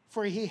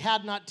 for he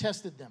had not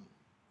tested them.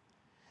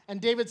 And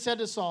David said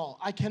to Saul,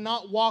 I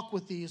cannot walk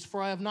with these, for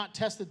I have not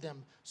tested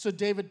them. So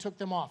David took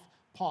them off.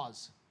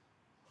 Pause.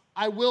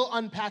 I will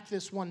unpack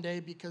this one day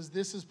because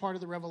this is part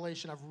of the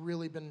revelation. I've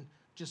really been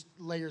just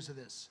layers of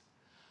this.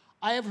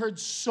 I have heard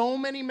so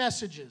many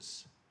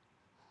messages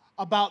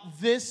about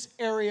this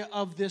area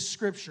of this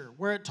scripture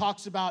where it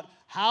talks about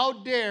how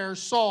dare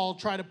Saul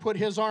try to put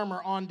his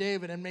armor on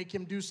David and make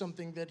him do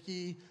something that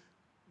he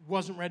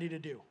wasn't ready to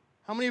do.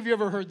 How many of you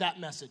ever heard that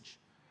message?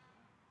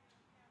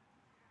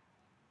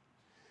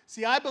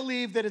 See, I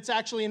believe that it's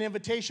actually an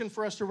invitation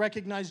for us to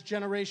recognize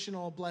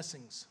generational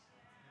blessings.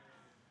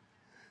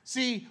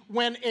 See,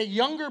 when a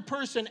younger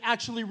person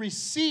actually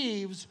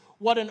receives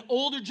what an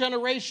older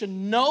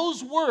generation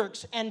knows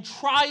works and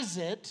tries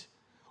it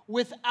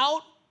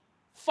without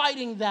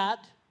fighting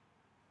that,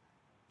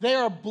 they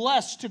are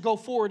blessed to go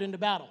forward into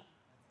battle.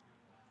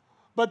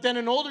 But then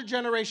an older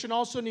generation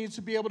also needs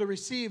to be able to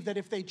receive that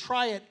if they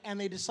try it and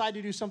they decide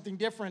to do something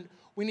different,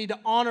 we need to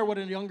honor what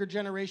a younger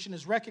generation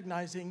is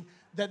recognizing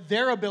that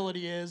their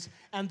ability is,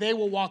 and they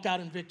will walk out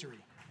in victory.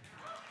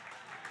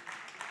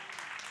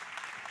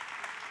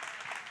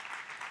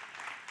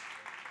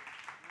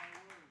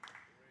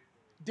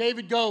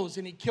 David goes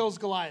and he kills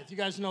Goliath. You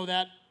guys know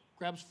that.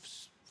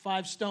 Grabs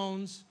 5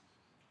 stones.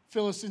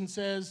 Philistine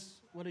says,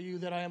 what are you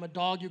that I am a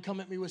dog? You come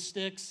at me with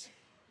sticks.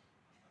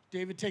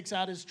 David takes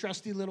out his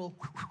trusty little,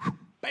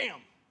 bam,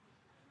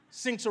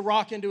 sinks a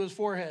rock into his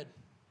forehead.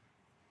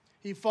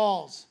 He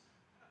falls.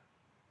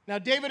 Now,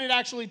 David had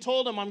actually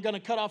told him, I'm going to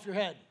cut off your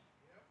head.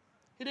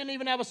 He didn't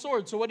even have a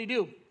sword, so what did he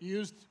do? He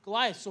used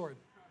Goliath's sword.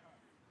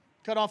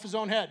 Cut off his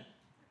own head.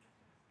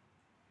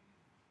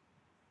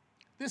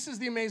 This is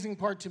the amazing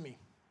part to me.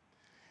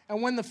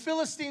 And when the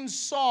Philistines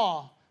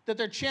saw that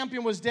their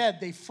champion was dead,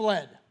 they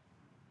fled.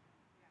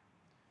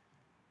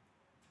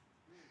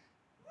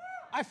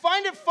 I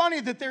find it funny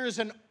that there is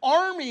an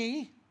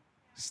army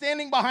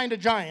standing behind a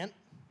giant,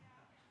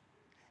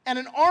 and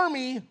an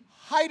army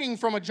hiding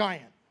from a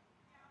giant.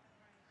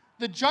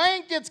 The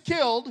giant gets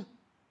killed.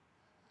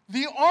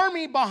 The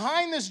army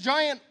behind this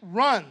giant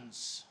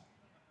runs.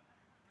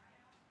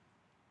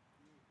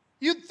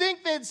 You'd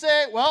think they'd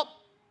say, well,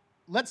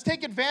 let's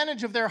take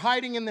advantage of their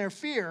hiding and their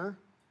fear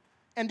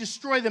and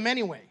destroy them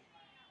anyway.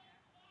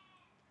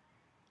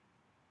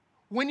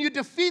 When you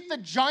defeat the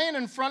giant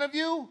in front of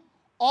you,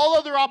 all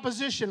other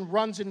opposition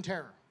runs in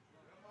terror.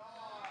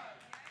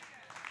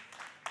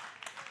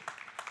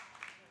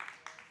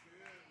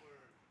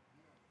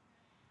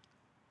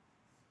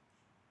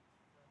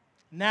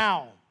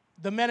 Now,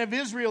 the men of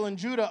Israel and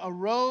Judah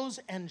arose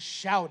and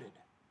shouted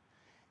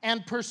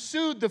and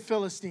pursued the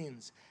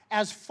Philistines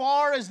as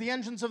far as the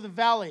entrance of the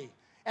valley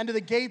and to the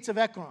gates of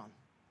Ekron.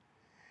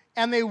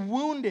 And the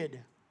wounded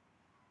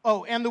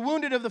of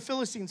the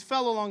Philistines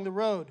fell along the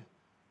road.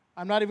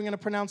 I'm not even going to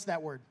pronounce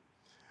that word.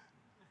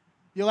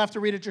 You'll have to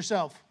read it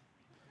yourself.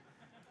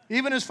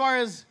 Even as far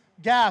as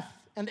Gath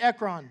and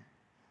Ekron.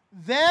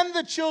 Then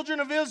the children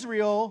of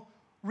Israel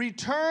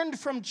returned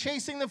from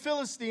chasing the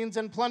Philistines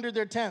and plundered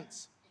their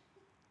tents.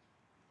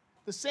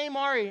 The same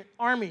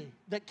army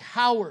that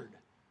cowered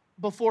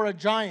before a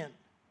giant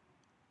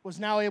was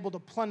now able to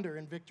plunder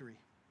in victory.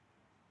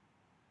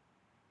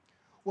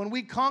 When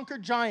we conquer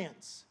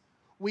giants,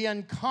 we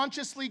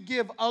unconsciously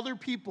give other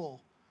people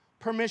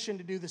permission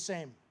to do the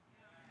same.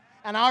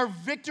 And our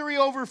victory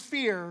over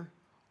fear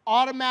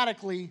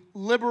automatically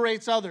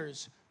liberates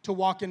others to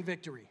walk in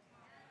victory.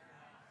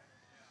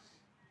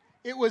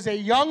 It was a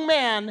young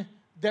man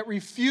that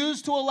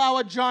refused to allow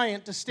a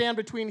giant to stand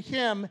between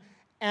him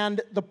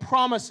and the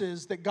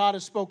promises that God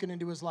has spoken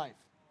into his life.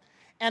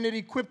 And it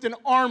equipped an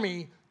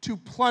army to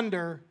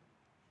plunder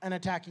an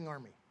attacking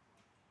army.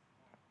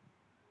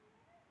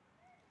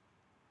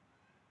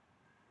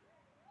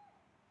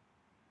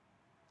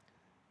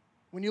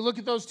 When you look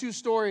at those two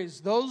stories,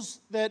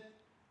 those that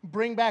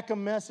bring back a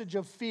message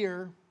of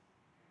fear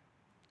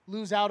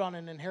lose out on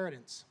an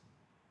inheritance,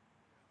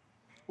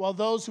 while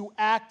those who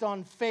act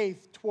on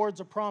faith towards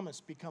a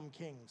promise become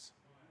kings.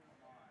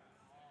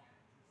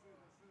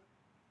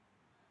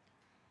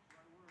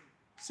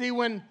 See,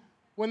 when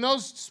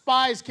those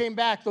spies came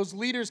back, those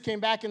leaders came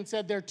back and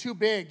said they're too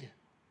big,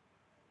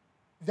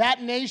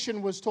 that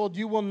nation was told,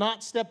 you will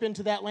not step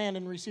into that land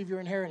and receive your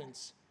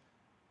inheritance.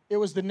 It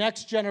was the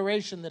next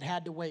generation that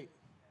had to wait,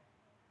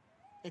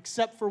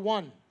 except for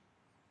one,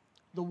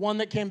 the one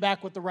that came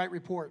back with the right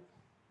report.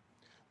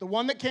 The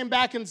one that came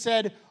back and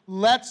said,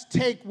 let's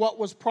take what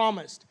was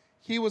promised.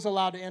 He was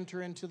allowed to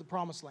enter into the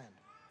promised land.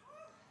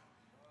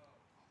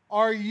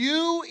 Are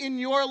you in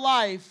your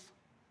life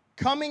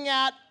coming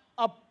at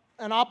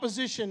an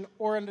opposition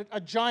or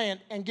a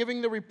giant and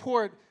giving the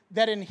report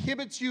that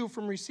inhibits you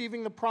from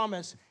receiving the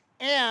promise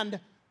and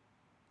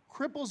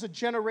cripples a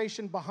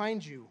generation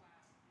behind you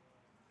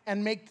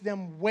and make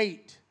them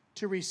wait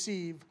to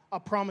receive a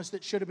promise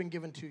that should have been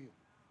given to you?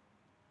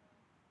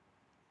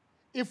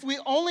 If we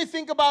only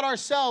think about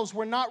ourselves,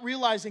 we're not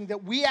realizing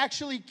that we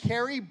actually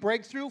carry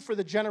breakthrough for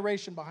the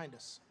generation behind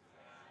us.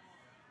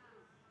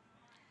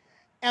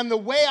 And the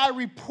way I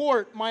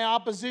report my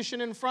opposition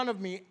in front of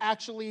me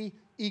actually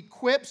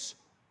equips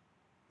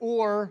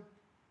or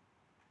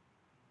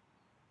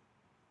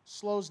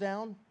slows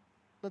down,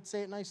 let's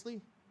say it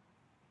nicely,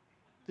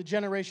 the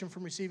generation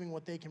from receiving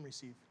what they can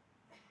receive.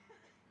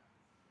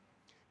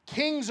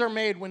 Kings are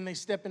made when they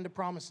step into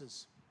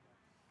promises.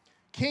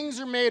 Kings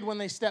are made when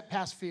they step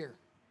past fear.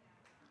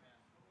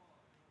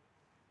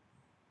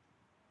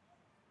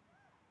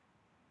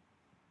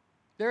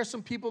 There are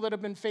some people that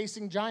have been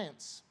facing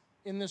giants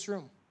in this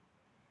room.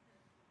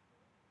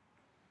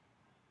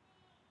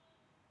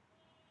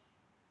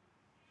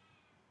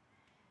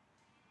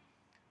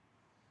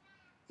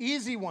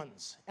 Easy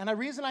ones. And the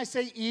reason I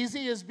say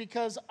easy is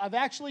because I've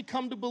actually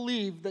come to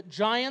believe that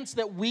giants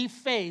that we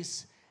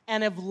face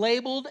and have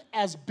labeled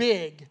as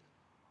big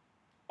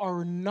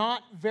are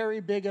not very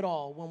big at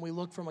all when we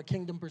look from a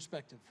kingdom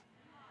perspective.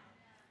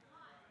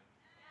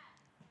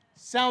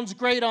 Sounds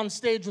great on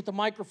stage with the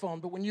microphone,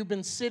 but when you've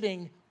been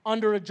sitting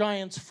under a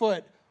giant's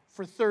foot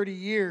for 30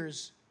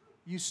 years,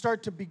 you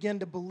start to begin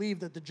to believe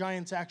that the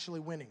giant's actually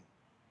winning.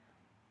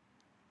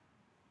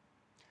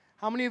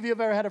 How many of you have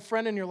ever had a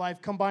friend in your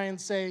life come by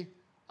and say,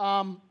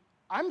 I'm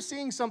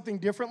seeing something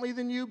differently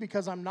than you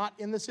because I'm not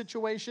in the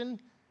situation,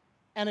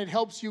 and it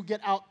helps you get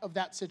out of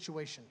that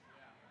situation?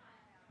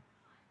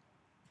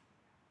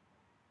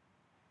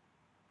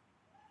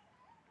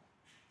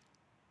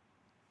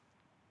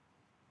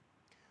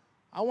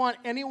 I want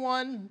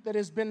anyone that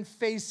has been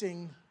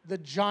facing the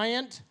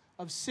giant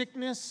of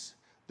sickness,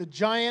 the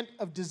giant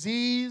of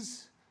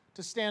disease,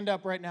 to stand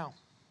up right now.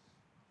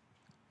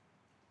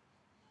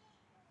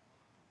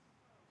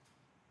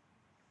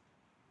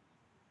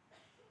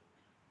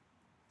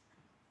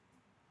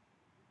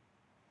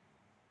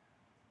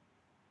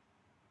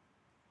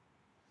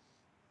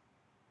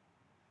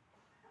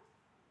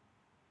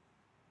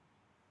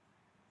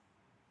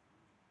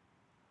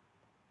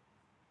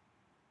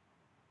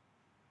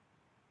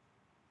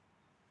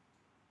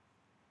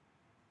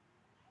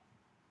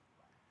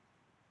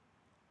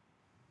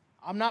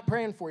 I'm not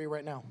praying for you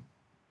right now.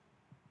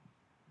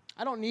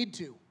 I don't need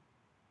to.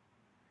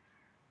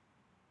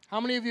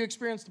 How many of you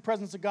experienced the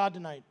presence of God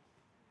tonight?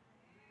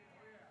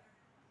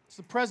 It's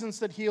the presence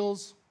that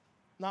heals,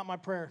 not my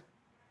prayer.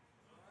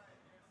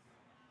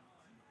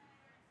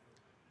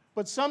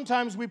 But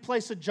sometimes we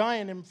place a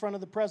giant in front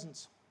of the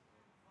presence.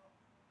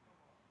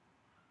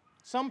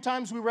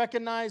 Sometimes we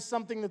recognize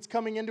something that's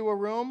coming into a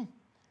room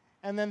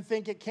and then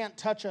think it can't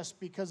touch us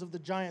because of the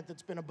giant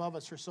that's been above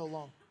us for so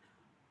long.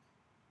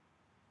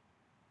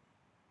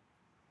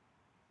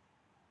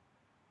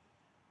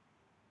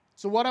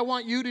 So what I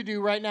want you to do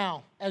right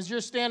now, as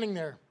you're standing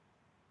there,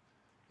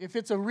 if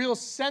it's a real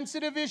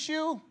sensitive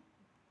issue,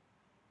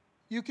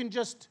 you can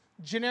just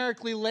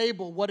generically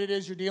label what it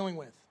is you're dealing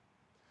with.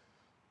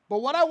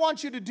 But what I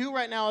want you to do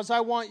right now is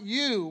I want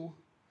you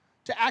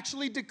to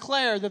actually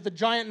declare that the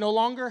giant no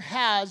longer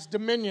has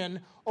dominion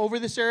over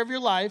this area of your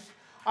life.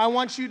 I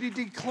want you to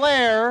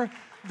declare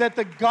that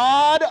the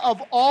God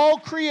of all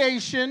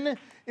creation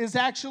is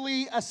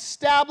actually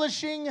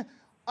establishing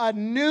a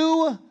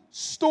new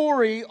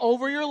story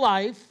over your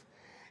life,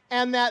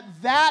 and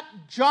that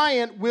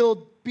giant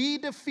will be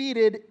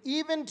defeated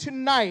even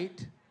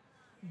tonight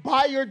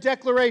by your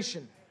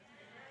declaration.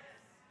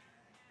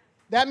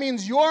 That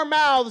means your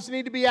mouths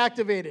need to be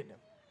activated.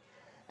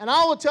 And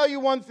I will tell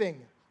you one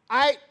thing.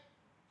 I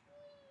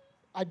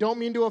don't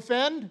mean to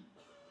offend,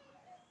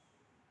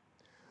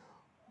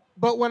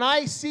 but when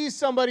I see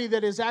somebody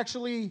that is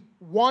actually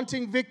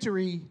wanting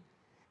victory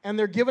and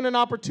they're given an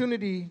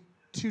opportunity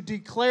to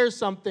declare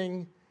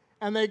something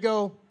and they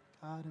go,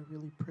 God, I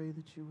really pray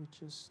that you would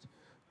just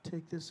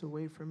take this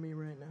away from me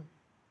right now.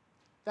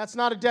 That's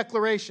not a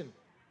declaration.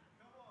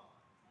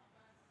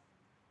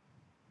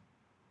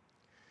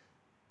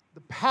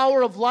 The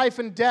power of life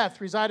and death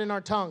reside in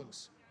our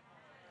tongues.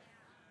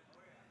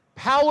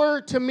 Power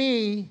to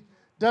me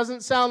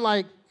doesn't sound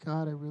like,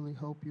 God, I really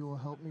hope you will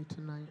help me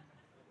tonight.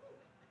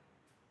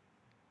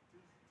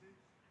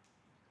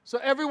 So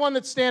everyone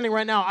that's standing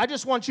right now, I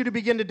just want you to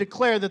begin to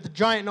declare that the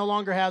giant no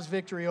longer has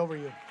victory over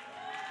you.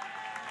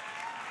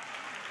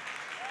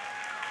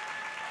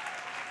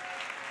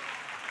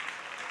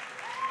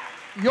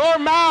 Your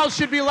mouths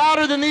should be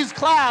louder than these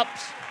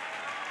claps.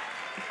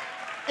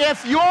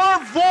 If your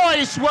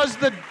voice was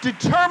the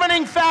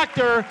determining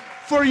factor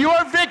for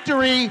your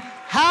victory,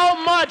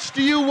 how much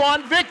do you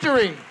want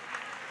victory?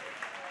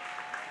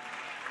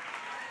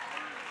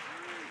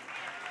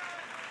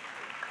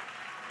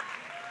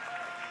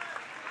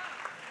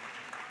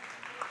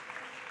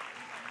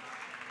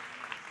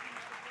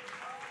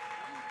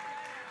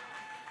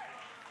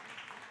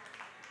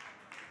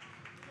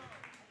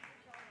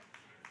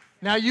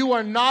 Now, you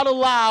are not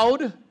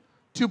allowed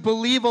to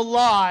believe a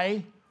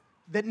lie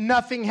that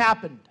nothing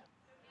happened.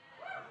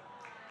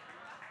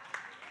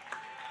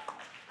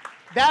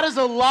 That is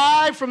a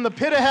lie from the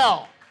pit of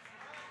hell.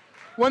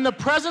 When the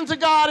presence of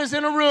God is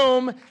in a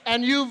room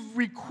and you've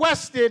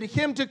requested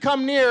Him to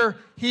come near,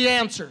 He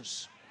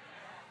answers.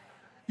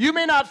 You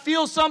may not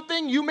feel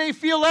something, you may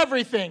feel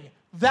everything.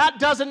 That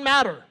doesn't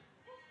matter.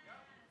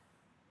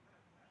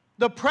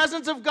 The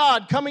presence of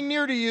God coming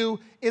near to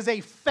you is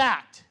a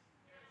fact,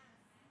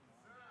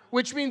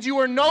 which means you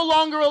are no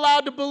longer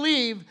allowed to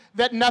believe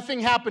that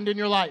nothing happened in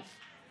your life.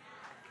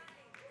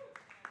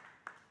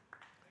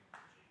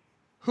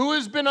 Who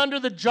has been under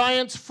the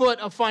giant's foot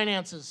of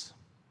finances?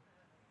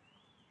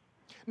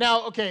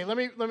 Now, okay, let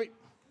me.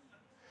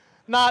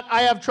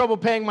 I have trouble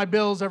paying my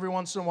bills every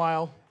once in a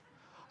while.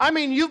 I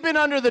mean, you've been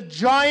under the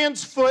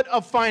giant's foot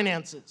of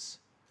finances.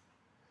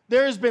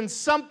 There has been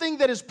something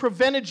that has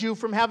prevented you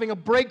from having a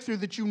breakthrough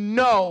that you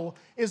know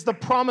is the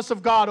promise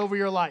of God over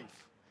your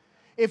life.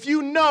 If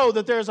you know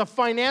that there's a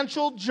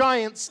financial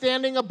giant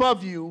standing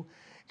above you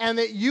and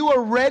that you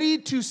are ready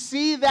to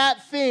see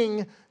that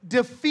thing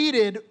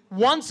defeated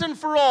once and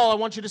for all, I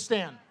want you to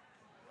stand.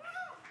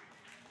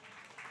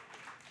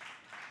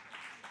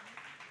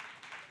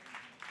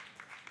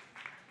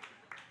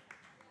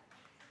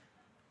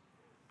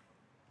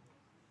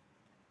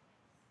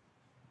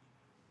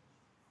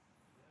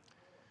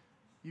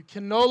 You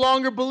can no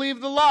longer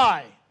believe the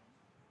lie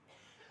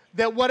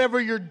that whatever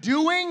you're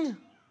doing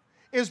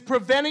is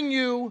preventing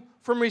you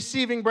from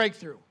receiving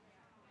breakthrough.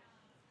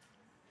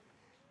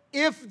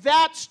 If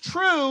that's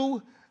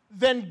true,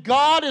 then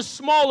God is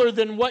smaller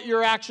than what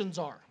your actions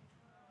are.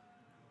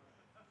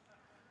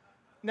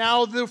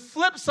 Now, the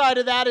flip side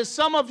of that is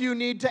some of you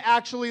need to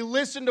actually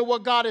listen to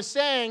what God is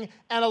saying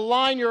and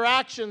align your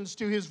actions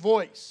to His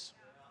voice.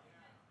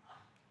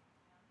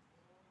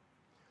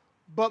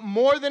 But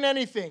more than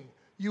anything,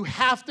 you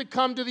have to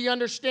come to the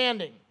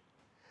understanding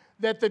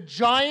that the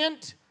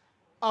giant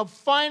of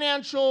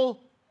financial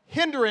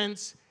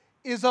hindrance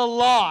is a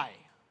lie.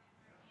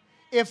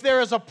 If there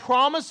is a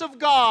promise of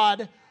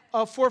God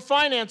for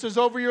finances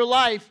over your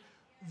life,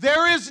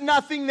 there is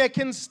nothing that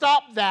can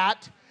stop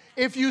that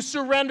if you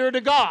surrender to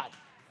God.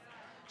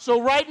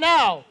 So right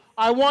now,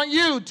 I want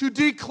you to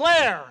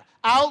declare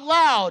out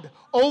loud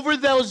over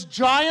those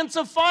giants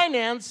of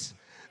finance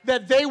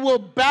that they will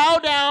bow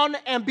down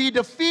and be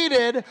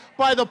defeated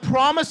by the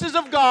promises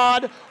of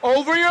God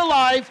over your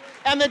life,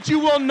 and that you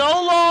will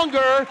no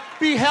longer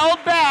be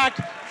held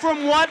back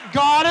from what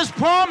God has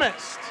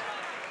promised.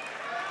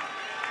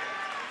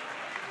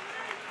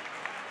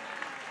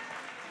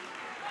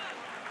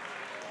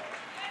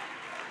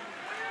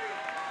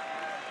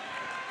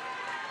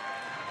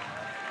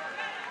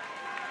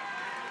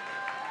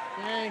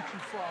 Thank you,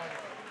 Father.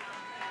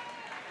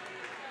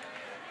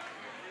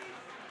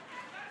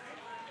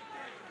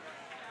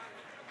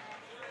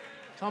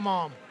 Come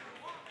on.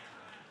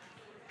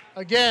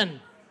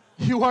 Again,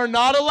 you are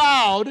not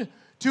allowed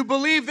to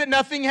believe that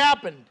nothing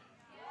happened.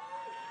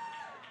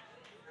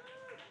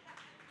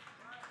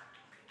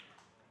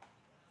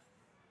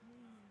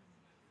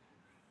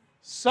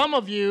 Some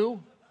of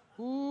you,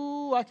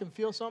 I can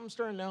feel something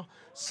stirring now.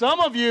 Some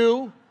of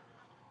you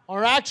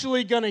are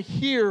actually going to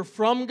hear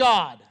from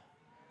God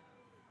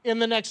in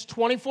the next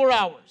 24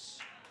 hours.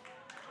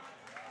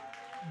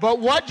 But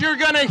what you're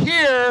going to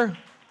hear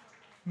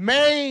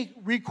may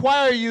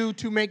require you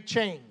to make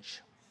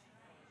change.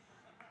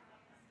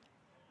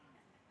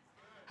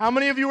 How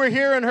many of you were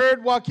here and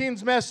heard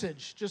Joaquin's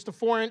message? Just a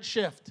 4-inch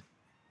shift.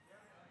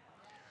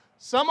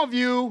 Some of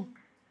you,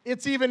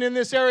 it's even in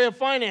this area of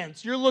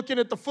finance. You're looking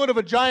at the foot of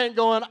a giant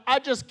going, I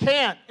just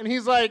can't. And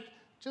he's like,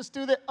 just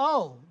do that.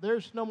 Oh,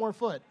 there's no more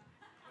foot.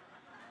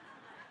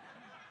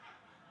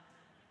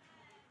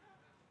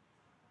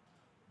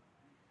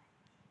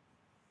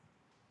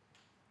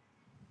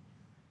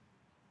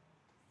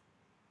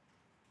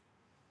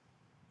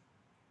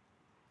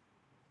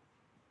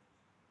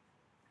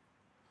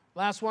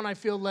 Last one I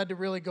feel led to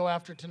really go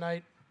after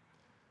tonight.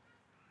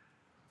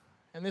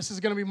 And this is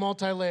going to be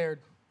multi-layered.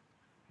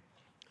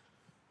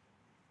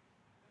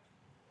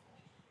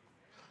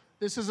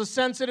 This is a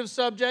sensitive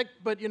subject,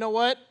 but you know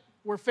what?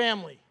 We're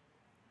family.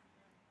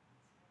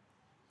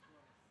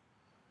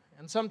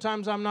 And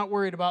sometimes I'm not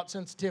worried about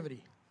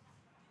sensitivity.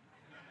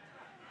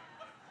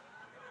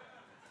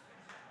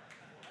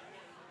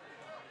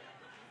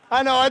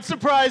 I know, it's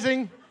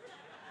surprising.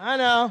 I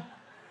know.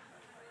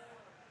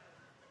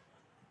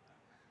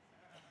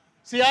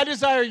 See, I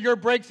desire your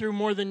breakthrough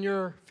more than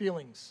your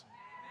feelings.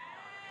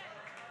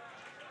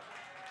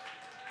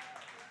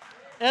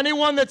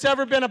 Anyone that's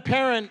ever been a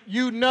parent,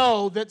 you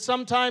know that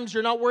sometimes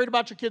you're not worried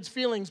about your kids'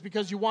 feelings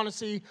because you want to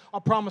see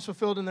a promise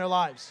fulfilled in their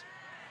lives.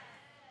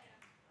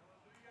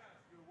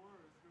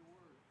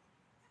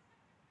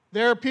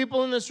 There are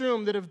people in this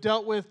room that have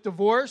dealt with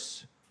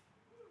divorce.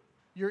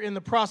 You're in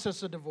the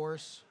process of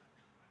divorce.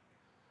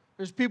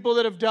 There's people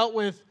that have dealt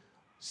with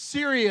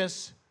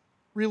serious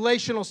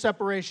relational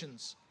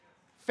separations.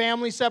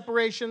 Family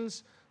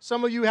separations.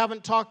 Some of you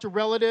haven't talked to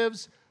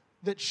relatives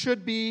that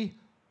should be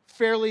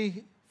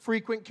fairly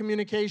frequent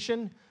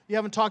communication. You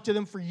haven't talked to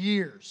them for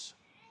years.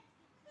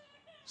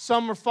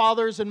 Some are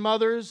fathers and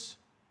mothers.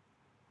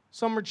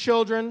 Some are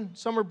children.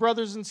 Some are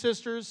brothers and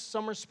sisters.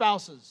 Some are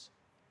spouses.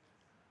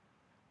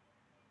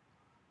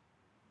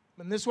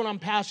 And this one I'm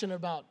passionate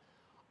about.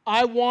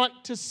 I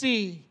want to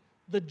see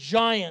the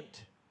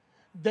giant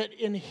that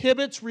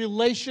inhibits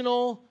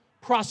relational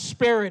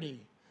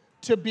prosperity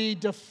to be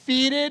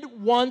defeated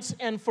once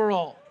and for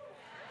all.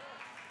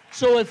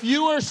 So if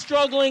you are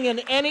struggling in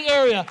any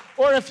area,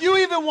 or if you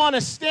even want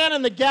to stand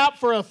in the gap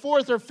for a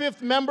 4th or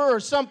 5th member or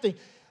something,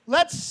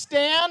 let's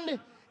stand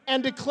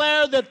and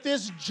declare that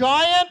this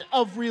giant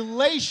of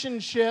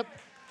relationship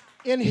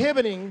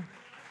inhibiting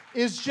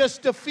is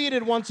just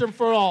defeated once and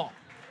for all.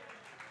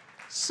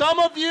 Some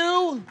of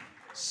you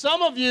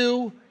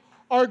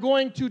are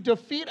going to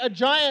defeat a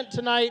giant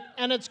tonight,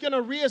 and it's going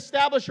to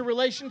reestablish a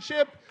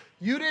relationship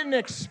you didn't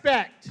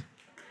expect.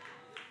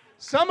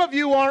 Some of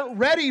you aren't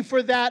ready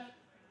for that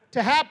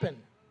to happen.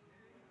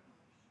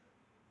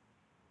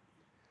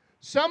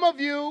 Some of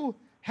you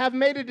have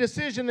made a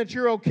decision that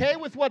you're okay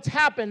with what's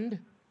happened,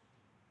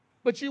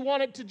 but you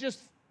want it to just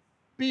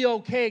be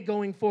okay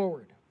going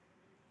forward.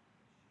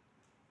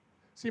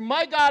 See,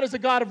 my God is a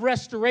God of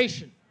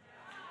restoration.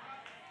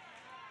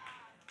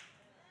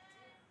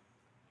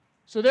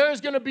 So there is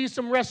going to be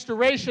some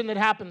restoration that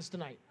happens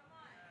tonight.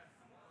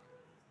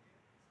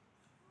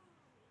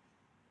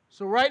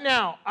 So right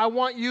now, I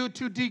want you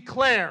to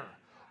declare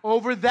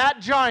over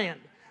that giant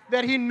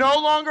that he no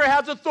longer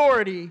has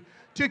authority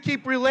to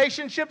keep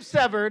relationships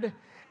severed,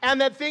 and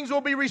that things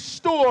will be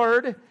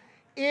restored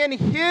in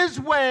his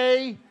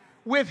way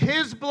with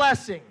his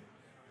blessing.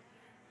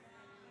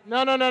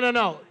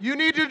 No. You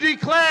need to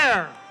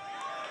declare.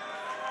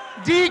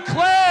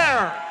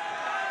 Declare.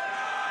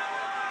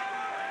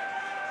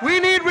 We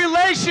need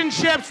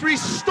relationships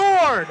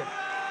restored.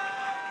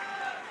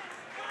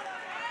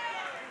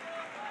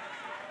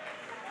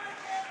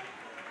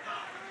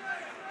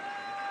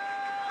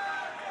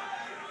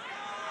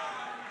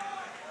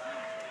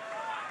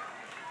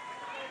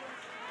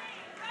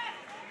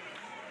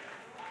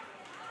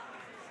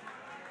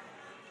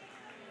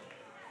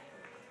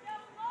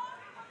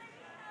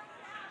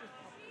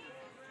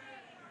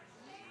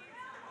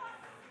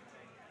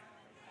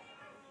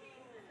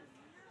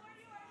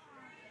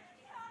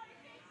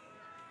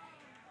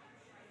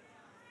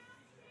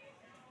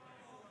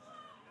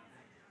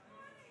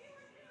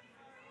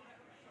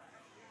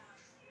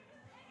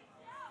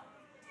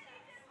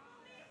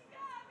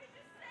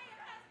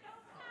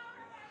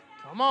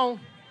 Come on.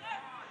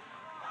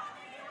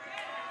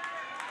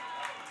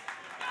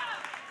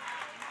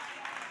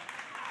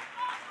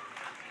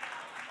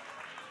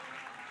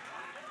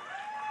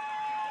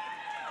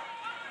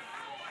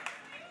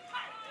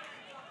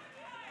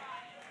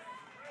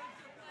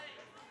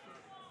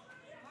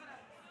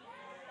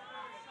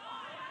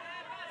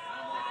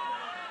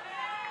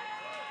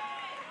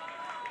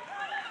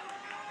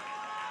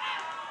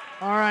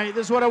 All right,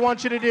 this is what I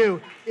want you to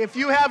do. If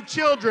you have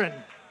children,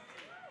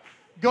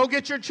 go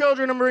get your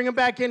children and bring them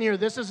back in here.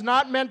 This is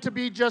not meant to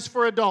be just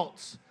for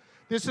adults.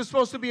 This is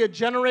supposed to be a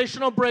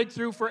generational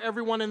breakthrough for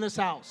everyone in this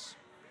house.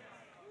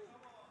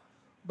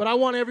 But I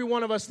want every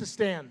one of us to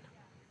stand.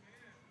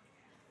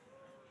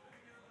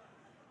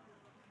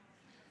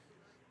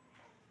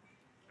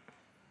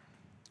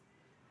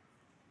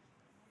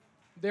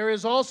 There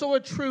is also a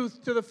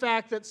truth to the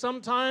fact that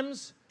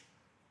sometimes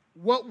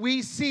what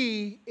we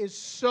see is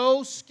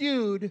so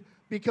skewed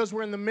because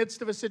we're in the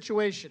midst of a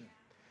situation.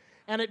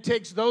 And it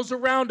takes those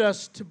around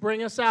us to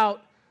bring us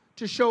out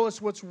to show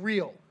us what's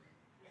real.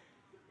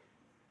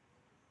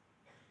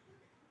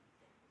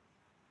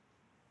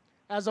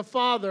 As a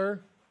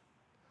father,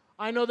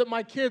 I know that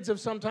my kids have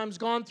sometimes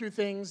gone through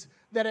things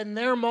that in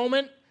their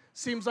moment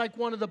seems like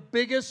one of the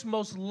biggest,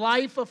 most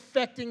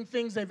life-affecting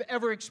things they've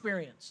ever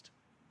experienced.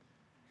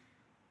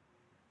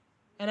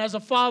 And as a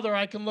father,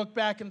 I can look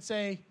back and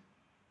say,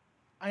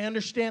 I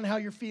understand how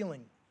you're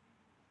feeling.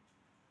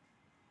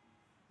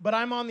 But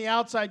I'm on the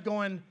outside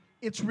going,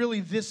 it's really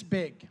this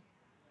big.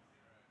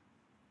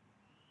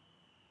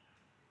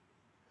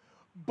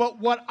 But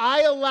what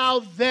I allow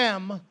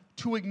them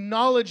to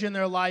acknowledge in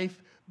their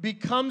life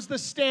becomes the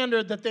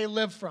standard that they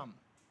live from.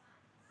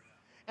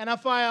 And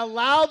if I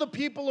allow the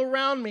people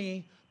around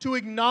me to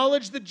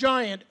acknowledge the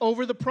giant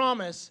over the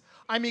promise,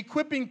 I'm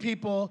equipping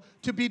people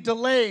to be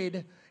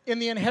delayed in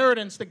the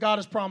inheritance that God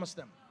has promised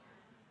them.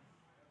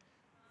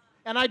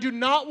 And I do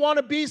not want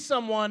to be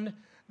someone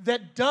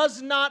that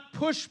does not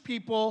push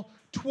people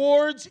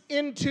towards,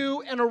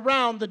 into, and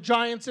around the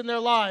giants in their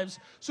lives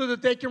so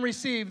that they can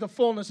receive the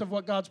fullness of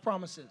what God's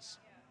promise is.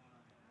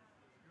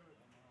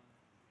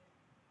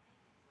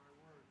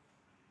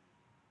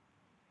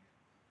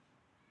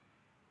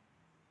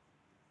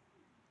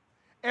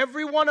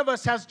 Every one of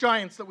us has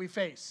giants that we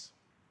face.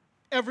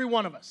 Every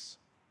one of us.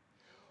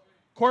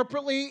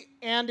 Corporately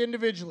and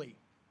individually.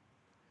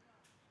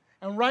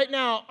 And right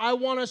now, I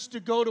want us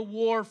to go to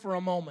war for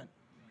a moment.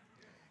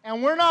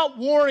 And we're not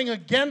warring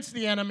against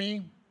the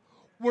enemy.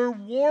 We're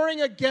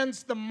warring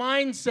against the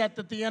mindset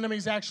that the enemy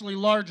is actually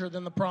larger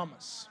than the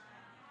promise.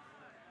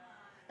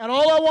 And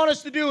all I want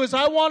us to do is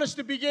I want us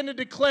to begin to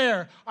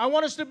declare, I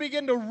want us to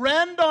begin to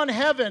rend on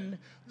heaven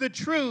the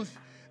truth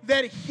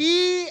that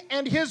He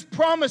and His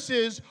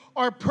promises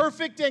are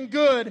perfect and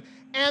good,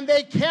 and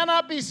they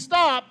cannot be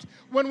stopped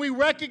when we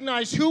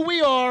recognize who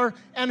we are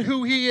and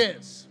who He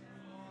is.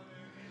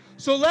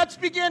 So let's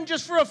begin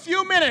just for a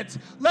few minutes.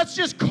 Let's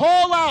just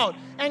call out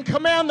and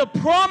command the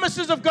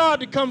promises of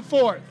God to come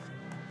forth.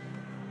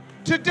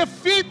 To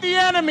defeat the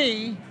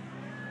enemy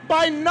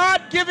by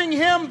not giving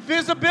him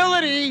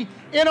visibility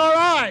in our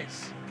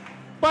eyes.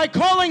 By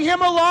calling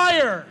him a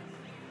liar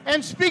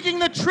and speaking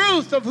the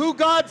truth of who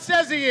God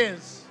says He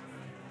is.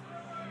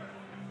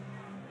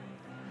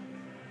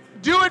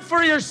 Do it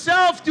for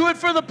yourself. Do it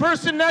for the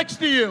person next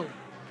to you.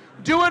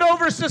 Do it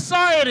over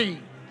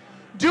society.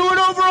 Do it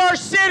over our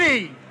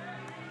city.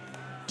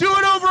 Do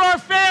it over our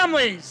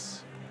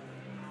families.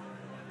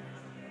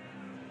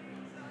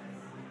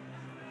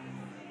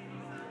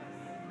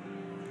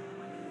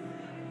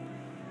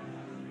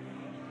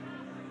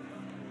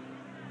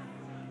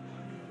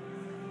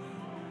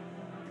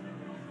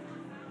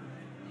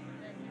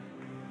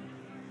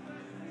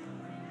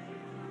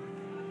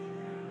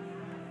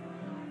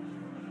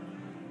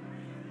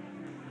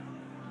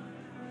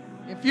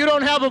 If you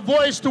don't have a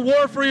voice to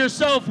war for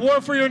yourself,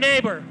 war for your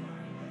neighbor.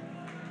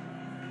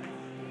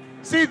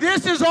 See,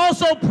 this is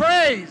also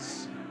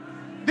praise.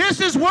 This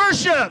is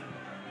worship.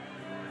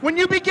 When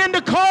you begin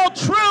to call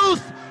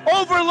truth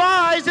over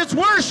lies, it's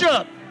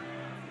worship.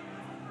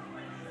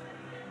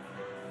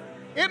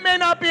 It may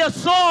not be a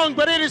song,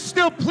 but it is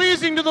still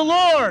pleasing to the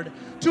Lord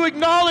to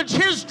acknowledge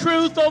His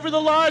truth over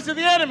the lies of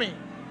the enemy.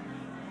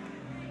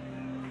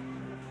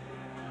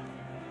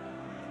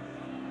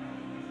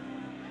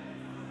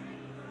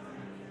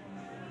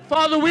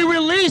 Father, we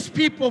release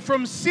people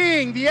from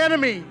seeing the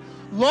enemy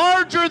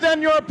larger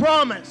than your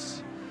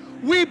promise.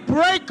 We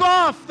break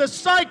off the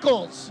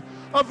cycles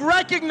of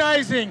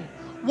recognizing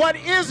what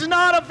is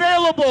not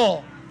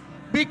available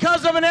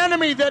because of an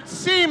enemy that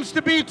seems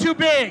to be too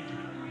big.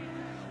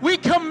 We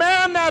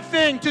command that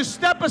thing to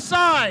step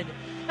aside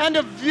and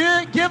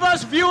to give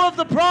us view of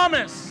the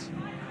promise.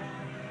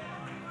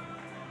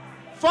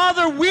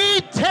 Father,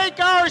 we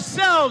take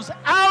ourselves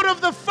out of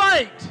the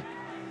fight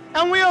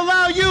and we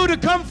allow you to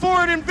come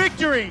forward in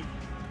victory.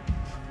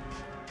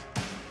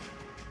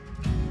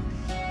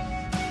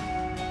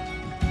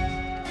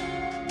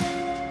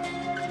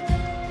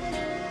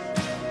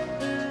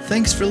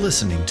 Thanks for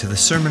listening to the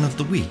Sermon of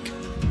the Week.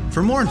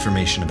 For more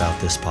information about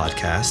this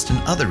podcast and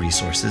other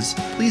resources,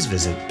 please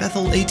visit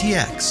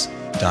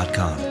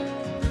bethelatx.com.